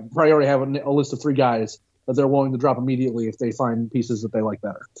have a list of 3 guys that they're willing to drop immediately if they find pieces that they like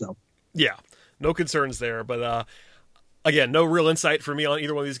better. So yeah, no concerns there. But again, no real insight for me on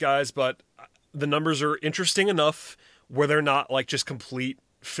either one of these guys, but the numbers are interesting enough where they're not like just complete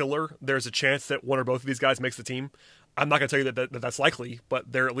filler. There's a chance that one or both of these guys makes the team. I'm not going to tell you that that's likely,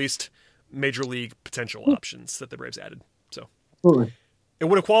 but they're at least major league potential options that the Braves added. So it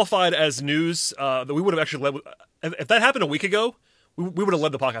would have qualified as news that we would have actually led with. If that happened a week ago, we would have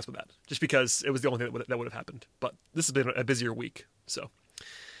led the podcast with that, just because it was the only thing that would have happened. But this has been a busier week, so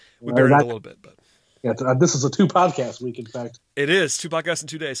we buried it a little bit. But yeah, this is a 2-podcast week, in fact. It is 2 podcasts in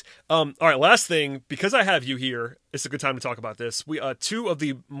 2 days. All right, last thing, because I have you here, it's a good time to talk about this. We 2 of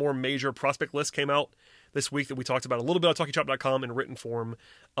the more major prospect lists came out this week that we talked about a little bit on TalkieChop.com in written form.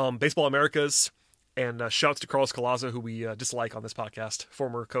 Baseball Americas, and shouts to Carlos Colaza, who we dislike on this podcast,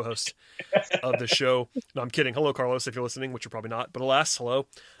 former co-host of the show. No, I'm kidding. Hello, Carlos, if you're listening, which you're probably not, but alas, hello.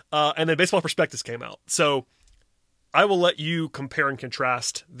 And then Baseball Prospectus came out. So I will let you compare and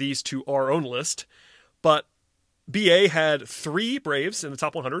contrast these to our own list. But BA had 3 Braves in the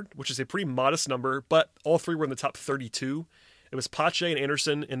top 100, which is a pretty modest number, but all 3 were in the top 32. It was Pache and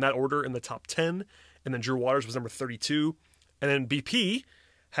Anderson in that order in the top 10, and then Drew Waters was number 32. And then BP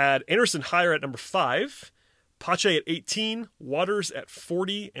had Anderson higher at number 5, Pache at 18, Waters at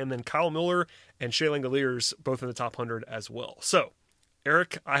 40, and then Kyle Miller and Shea Langoliers both in the top 100 as well. So,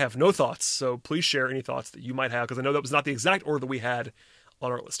 Eric, I have no thoughts, so please share any thoughts that you might have, because I know that was not the exact order that we had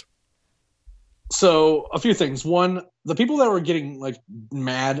on our list. So a few things. One, the people that were getting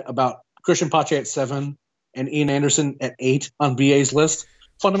mad about Christian Pache at 7 and Ian Anderson at 8 on BA's list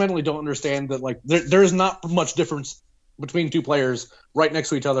fundamentally don't understand that there is not much difference between 2 players right next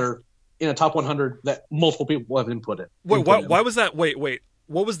to each other in a top 100 that multiple people have input in. Wait, why was that? Wait.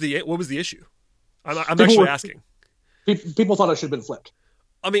 What was the issue? I'm actually asking. People thought it should have been flipped.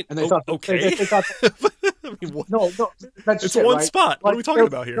 I mean, and they thought, okay. They thought, I mean, what? No, that's it's it, one right? spot. What are we talking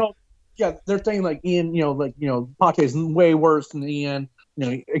about here? Yeah, they're saying Ian, Pache's way worse than Ian,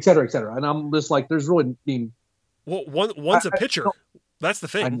 et cetera, et cetera. And I'm just like, there's really well, one's a pitcher. That's the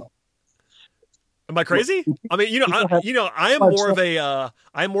thing. Am I crazy? I mean, I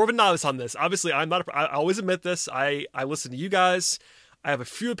am more of a novice on this. Obviously, I always admit this. I listen to you guys. I have a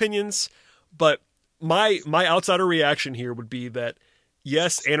few opinions, but my outsider reaction here would be that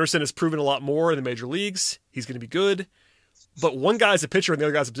yes, Anderson has proven a lot more in the major leagues. He's going to be good. But one guy's a pitcher and the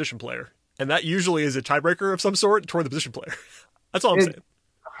other guy's a position player. And that usually is a tiebreaker of some sort toward the position player. That's all I'm saying.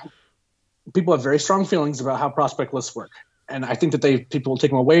 People have very strong feelings about how prospect lists work. And I think that people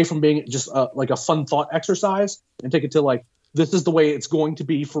take them away from being just a fun thought exercise and take it to this is the way it's going to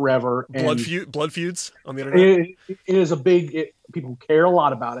be forever. And blood feuds on the internet. It is people care a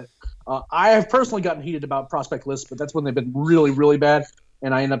lot about it. I have personally gotten heated about prospect lists, but that's when they've been really, really bad.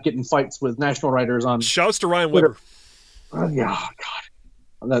 And I end up getting fights with national writers on Shouts to Ryan Twitter. Weber. Yeah,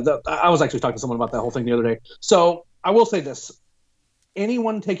 God. I was actually talking to someone about that whole thing the other day. So I will say this.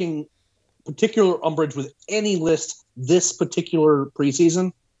 Anyone taking particular umbrage with any list this particular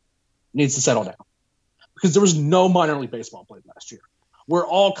preseason needs to settle down. Because there was no minor league baseball played last year. we're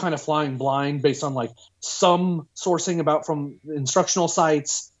all kind of flying blind based on like some sourcing about from instructional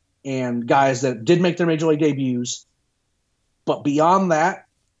sites and guys that did make their major league debuts. But beyond that,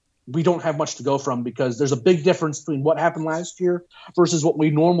 we don't have much to go from because there's a big difference between what happened last year versus what we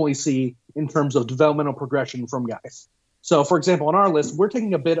normally see in terms of developmental progression from guys. So, for example, on our list, we're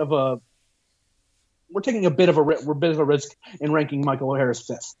taking a bit of a risk in ranking Michael Harris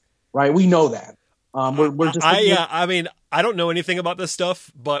fifth, right? We know that. I mean, I don't know anything about this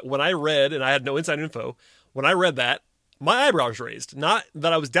stuff, but when I read, and I had no inside info, when I read that, my eyebrows raised. Not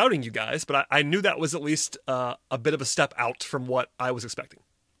that I was doubting you guys, but I knew that was at least a bit of a step out from what I was expecting.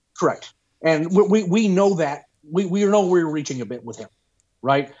 Correct. And we know that. We know we're reaching a bit with him,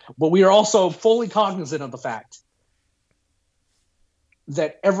 right? But we are also fully cognizant of the fact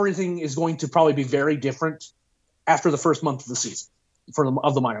that everything is going to probably be very different after the first month of the season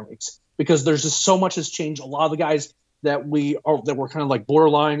of the minor leagues, because there's just so much has changed. A lot of the guys that were kind of like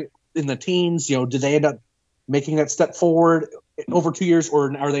borderline in the teens, did they end up making that step forward over 2 years,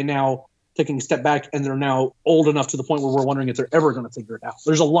 or are they now taking a step back and they're now old enough to the point where we're wondering if they're ever going to figure it out?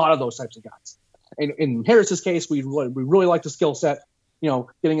 There's a lot of those types of guys. And in Harris's case, we really like the skill set,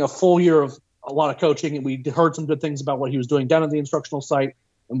 getting a full year of a lot of coaching, and we heard some good things about what he was doing down at the instructional site.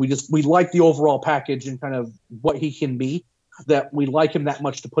 And we like the overall package and kind of what he can be, that we like him that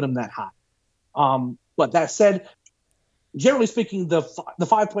much to put him that high. But that said, generally speaking, the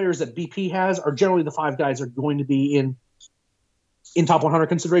five players that BP has are generally the five guys that are going to be in top 100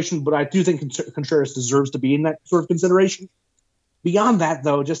 consideration, but I do think Contreras deserves to be in that sort of consideration. Beyond that,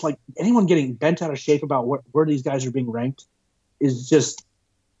 though, just like anyone getting bent out of shape about where these guys are being ranked is just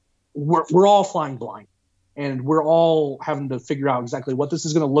we're all flying blind, and we're all having to figure out exactly what this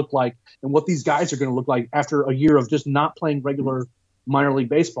is going to look like and what these guys are going to look like after a year of just not playing regular minor league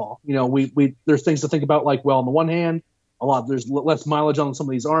baseball. There's things to think about, like, well, on the one hand, there's less mileage on some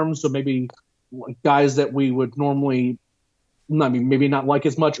of these arms, so maybe guys that we would normally maybe not like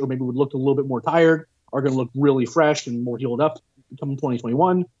as much, or maybe would look a little bit more tired, are going to look really fresh and more healed up come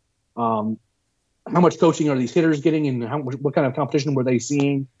 2021. How much coaching are these hitters getting, and what kind of competition were they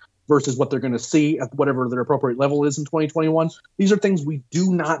seeing versus what they're going to see at whatever their appropriate level is in 2021? These are things we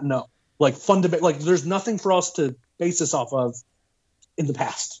do not know. Like there's nothing for us to base this off of in the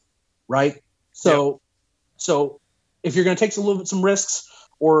past, right? So if you're going to take some risks,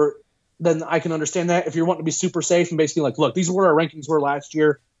 then I can understand that. If you're wanting to be super safe and basically like, look, these are where our rankings were last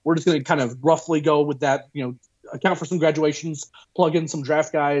year, we're just going to kind of roughly go with that, account for some graduations, plug in some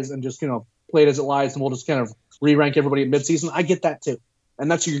draft guys, and just, play it as it lies, and we'll just kind of re-rank everybody at midseason. I get that too. And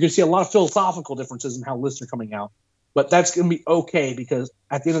you're going to see a lot of philosophical differences in how lists are coming out. But that's going to be okay, because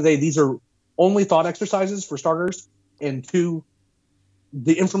at the end of the day, these are only thought exercises for starters, and two,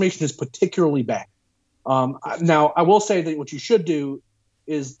 the information is particularly bad. Now, I will say that what you should do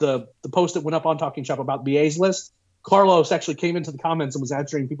is the post that went up on Talking Shop about BA's list. Carlos actually came into the comments and was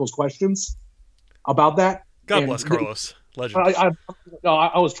answering people's questions about that. God bless Carlos. Legend.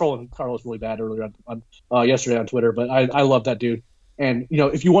 I was trolling Carlos really bad earlier on yesterday on Twitter, but I love that dude. And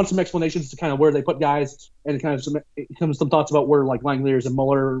if you want some explanations to kind of where they put guys, and kind of some thoughts about where like Langeliers and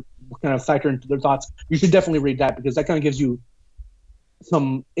Muller kind of factor into their thoughts, you should definitely read that, because that kind of gives you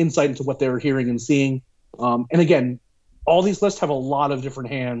some insight into what they're hearing and seeing. And again, all these lists have a lot of different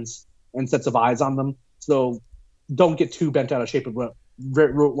hands and sets of eyes on them, so don't get too bent out of shape of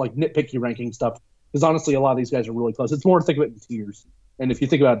like nitpicky ranking stuff, because honestly, a lot of these guys are really close. It's more to think of it in tiers, and if you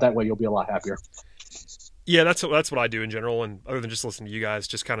think about it that way, you'll be a lot happier. Yeah, that's what I do in general, and other than just listening to you guys,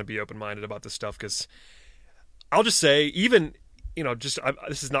 just kind of be open-minded about this stuff, because I'll just say, even,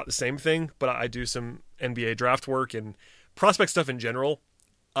 this is not the same thing, but I do some NBA draft work and prospect stuff in general.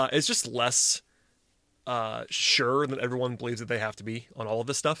 It's just less sure than everyone believes that they have to be on all of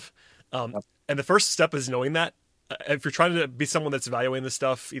this stuff. And the first step is knowing that. If you're trying to be someone that's evaluating this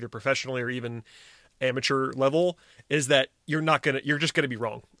stuff, either professionally or even amateur level, is that you're just gonna be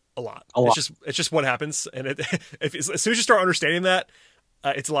wrong a lot. It's just what happens. And as soon as you start understanding that,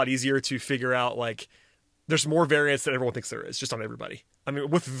 it's a lot easier to figure out, like, there's more variance than everyone thinks there is, just on everybody. I mean,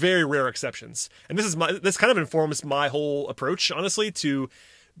 with very rare exceptions. And this kind of informs my whole approach, honestly, to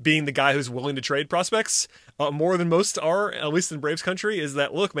being the guy who's willing to trade prospects more than most are, at least in Braves country, is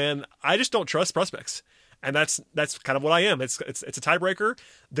that, look, man, I just don't trust prospects. And that's kind of what I am. It's a tiebreaker.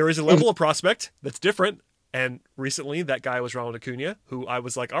 There is a level of prospect that's different. And recently that guy was Ronald Acuna, who I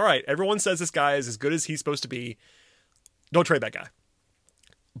was like, all right, everyone says this guy is as good as he's supposed to be. Don't trade that guy.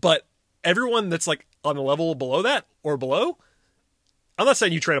 But everyone that's like on the level below that or below, I'm not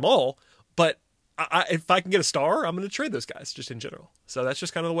saying you trade them all, but if I can get a star, I'm going to trade those guys just in general. So that's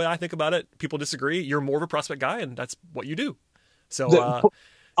just kind of the way I think about it. People disagree. You're more of a prospect guy, and that's what you do. So,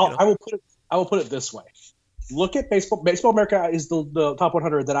 I will put it this way. Look at baseball. Baseball America is the top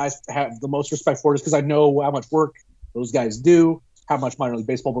 100 that I have the most respect for, just because I know how much work those guys do, how much minor league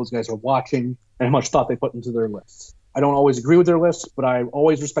baseball those guys are watching, and how much thought they put into their lists. I don't always agree with their lists, but I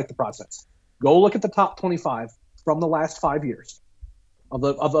always respect the process. Go look at the top 25 from the last 5 years of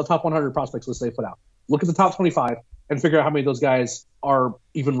the top 100 prospects list they put out. Look at the top 25 and figure out how many of those guys are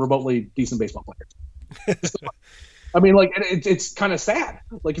even remotely decent baseball players. I mean, like, it's kind of sad.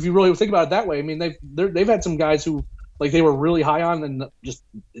 Like, if you really think about it that way, I mean, they've had some guys who, like, they were really high on, and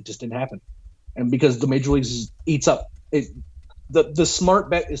it just didn't happen. And because the major leagues eats up it, the smart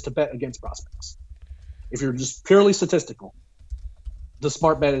bet is to bet against prospects. If you're just purely statistical, the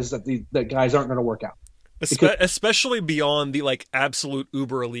smart bet is that that guys aren't going to work out, especially beyond the like absolute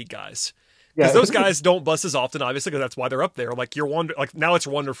uber elite guys. Because those guys don't bust as often, obviously, because that's why they're up there. Like like now it's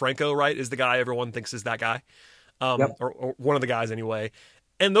Wander Franco, right? Is the guy everyone thinks is that guy. Or one of the guys anyway.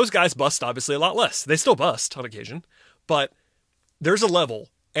 And those guys bust obviously a lot less. They still bust on occasion, but there's a level.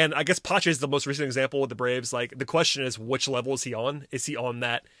 And I guess Pache is the most recent example with the Braves. Like, the question is, which level is he on? Is he on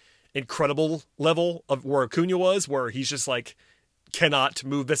that incredible level of where Acuna was, where he's just like cannot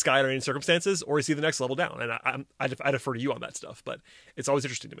move this guy under any circumstances, or is he the next level down? And I defer to you on that stuff, but it's always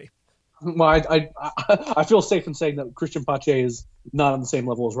interesting to me. Well, I feel safe in saying that Christian Pache is not on the same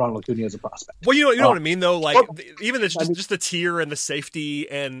level as Ronald Acuna as a prospect. Well, you know what I mean, though. Like, even just the tier and the safety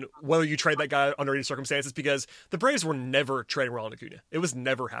and whether you trade that guy under any circumstances, because the Braves were never trading Ronald Acuna. It was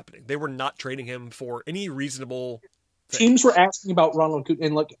never happening. They were not trading him for any reasonable thing. Teams were asking about Ronald Acuna,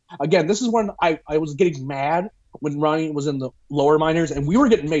 and like again, this is when I was getting mad when Ronnie was in the lower minors, and we were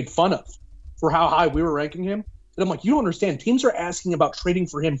getting made fun of for how high we were ranking him. And I'm like, you don't understand. Teams are asking about trading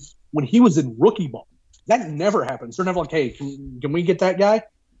for him when he was in rookie ball. That never happens. They're never like, hey, can we get that guy?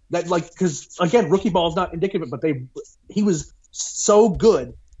 That, like, because again, rookie ball is not indicative, but he was so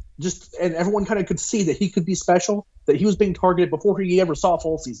good, and everyone kind of could see that he could be special, that he was being targeted before he ever saw a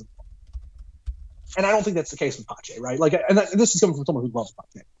full season. And I don't think that's the case with Pache, right? Like, this is coming from someone who loves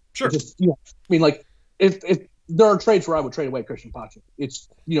Pache. Sure. Just, I mean, like, if there are trades where I would trade away Christian Pache, it's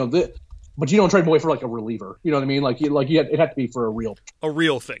but you don't trade him away for like a reliever. You know what I mean? It had to be for a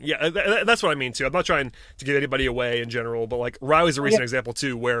real thing. Yeah, that's what I mean too. I'm not trying to give anybody away in general, but like Riley's a recent example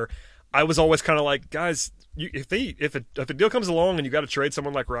too, where I was always kind of like, guys, if a deal comes along and you got to trade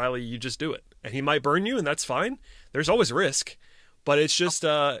someone like Riley, you just do it, and he might burn you, and that's fine. There's always risk, but it's just.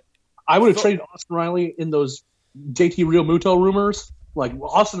 I would have traded Austin Riley in those JT Realmuto rumors. Like,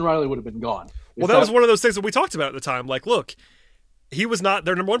 Austin Riley would have been gone. Well, that was one of those things that we talked about at the time. Like, look. He was not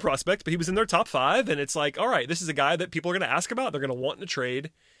their number one prospect, but he was in their top 5, and it's like, all right, this is a guy that people are going to ask about. They're going to want in a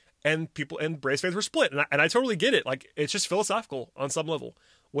trade, and Braves fans were split, and I totally get it. Like, it's just philosophical on some level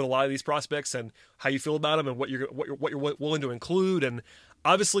with a lot of these prospects and how you feel about them and what you're willing to include, and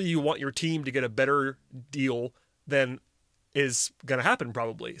obviously you want your team to get a better deal than is going to happen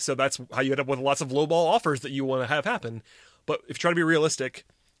probably. So that's how you end up with lots of lowball offers that you want to have happen. But if you try to be realistic,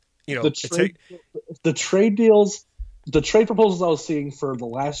 the trade deals. The trade proposals I was seeing for the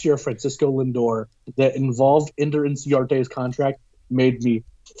last year of Francisco Lindor that involved Ender Inciarte's contract made me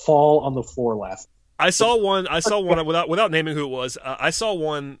fall on the floor laughing. I saw one without naming who it was. I saw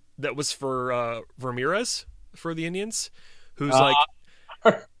one that was for Ramirez for the Indians, who's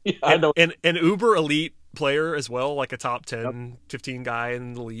an uber elite player as well, like a top 10, 15 guy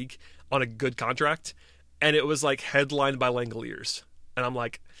in the league on a good contract, and it was like headlined by Langoliers, and I'm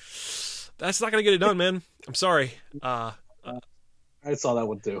like, that's not going to get it done, man. I'm sorry. I saw that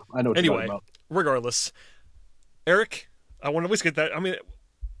one too. I know what you're talking about. Regardless, Eric, I want to at least get that. I mean,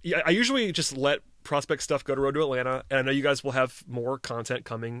 I usually just let prospect stuff go to Road to Atlanta, and I know you guys will have more content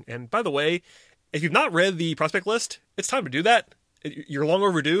coming. And by the way, if you've not read the prospect list, it's time to do that. You're long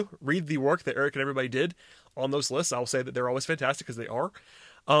overdue. Read the work that Eric and everybody did on those lists. I'll say that they're always fantastic because they are.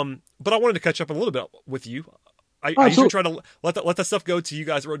 But I wanted to catch up a little bit with you. I usually try to let that stuff go to you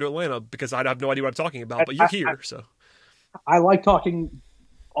guys at Road to Atlanta because I have no idea what I'm talking about, but you're here, so. I like talking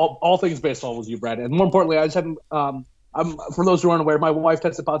all things baseball with you, Brad. And more importantly, I just haven't for those who aren't aware, my wife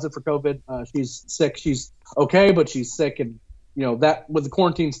tested positive for COVID. She's sick. She's okay, but she's sick. And, that with the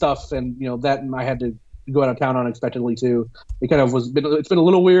quarantine stuff and, that and I had to go out of town unexpectedly too. It kind of it's been a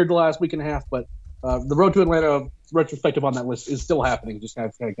little weird the last week and a half, but the Road to Atlanta retrospective on that list is still happening. Just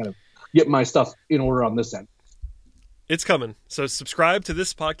kind of get my stuff in order on this end. It's coming. So subscribe to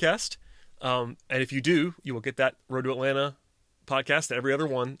this podcast. And if you do, you will get that Road to Atlanta podcast and every other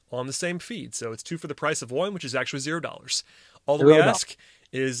one on the same feed. So it's 2 for the price of 1, which is actually $0. All that we ask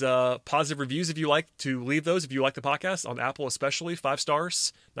is positive reviews if you like to leave those. If you like the podcast, on Apple especially, 5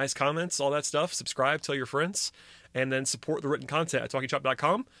 stars, nice comments, all that stuff. Subscribe, tell your friends, and then support the written content at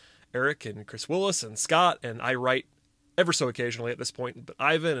talkingchop.com. Eric and Chris Willis and Scott, and I write ever so occasionally at this point, but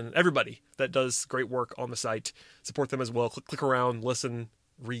Ivan and everybody that does great work on the site, support them as well. Click around, listen,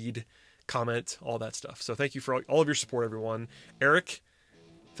 read, comment, all that stuff. So thank you for all of your support, everyone. Eric,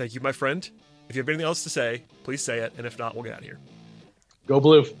 thank you, my friend. If you have anything else to say, please say it, and if not, we'll get out of here. Go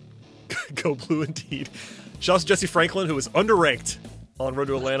Blue. Go Blue indeed. Shout out to Jesse Franklin, who was underranked on Road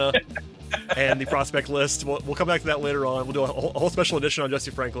to Atlanta and the prospect list. We'll come back to that later on. We'll do a whole special edition on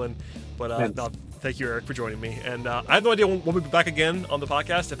Jesse Franklin. But no, thank you, Eric, for joining me. And I have no idea when we'll be back again on the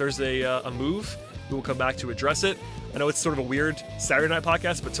podcast. If there's a move, we will come back to address it. I know it's sort of a weird Saturday night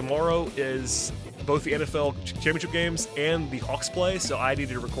podcast, but tomorrow is both the NFL championship games and the Hawks play, so I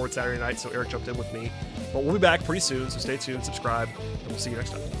needed to record Saturday night, so Eric jumped in with me. But we'll be back pretty soon, so stay tuned, subscribe, and we'll see you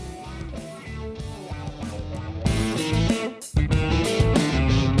next time.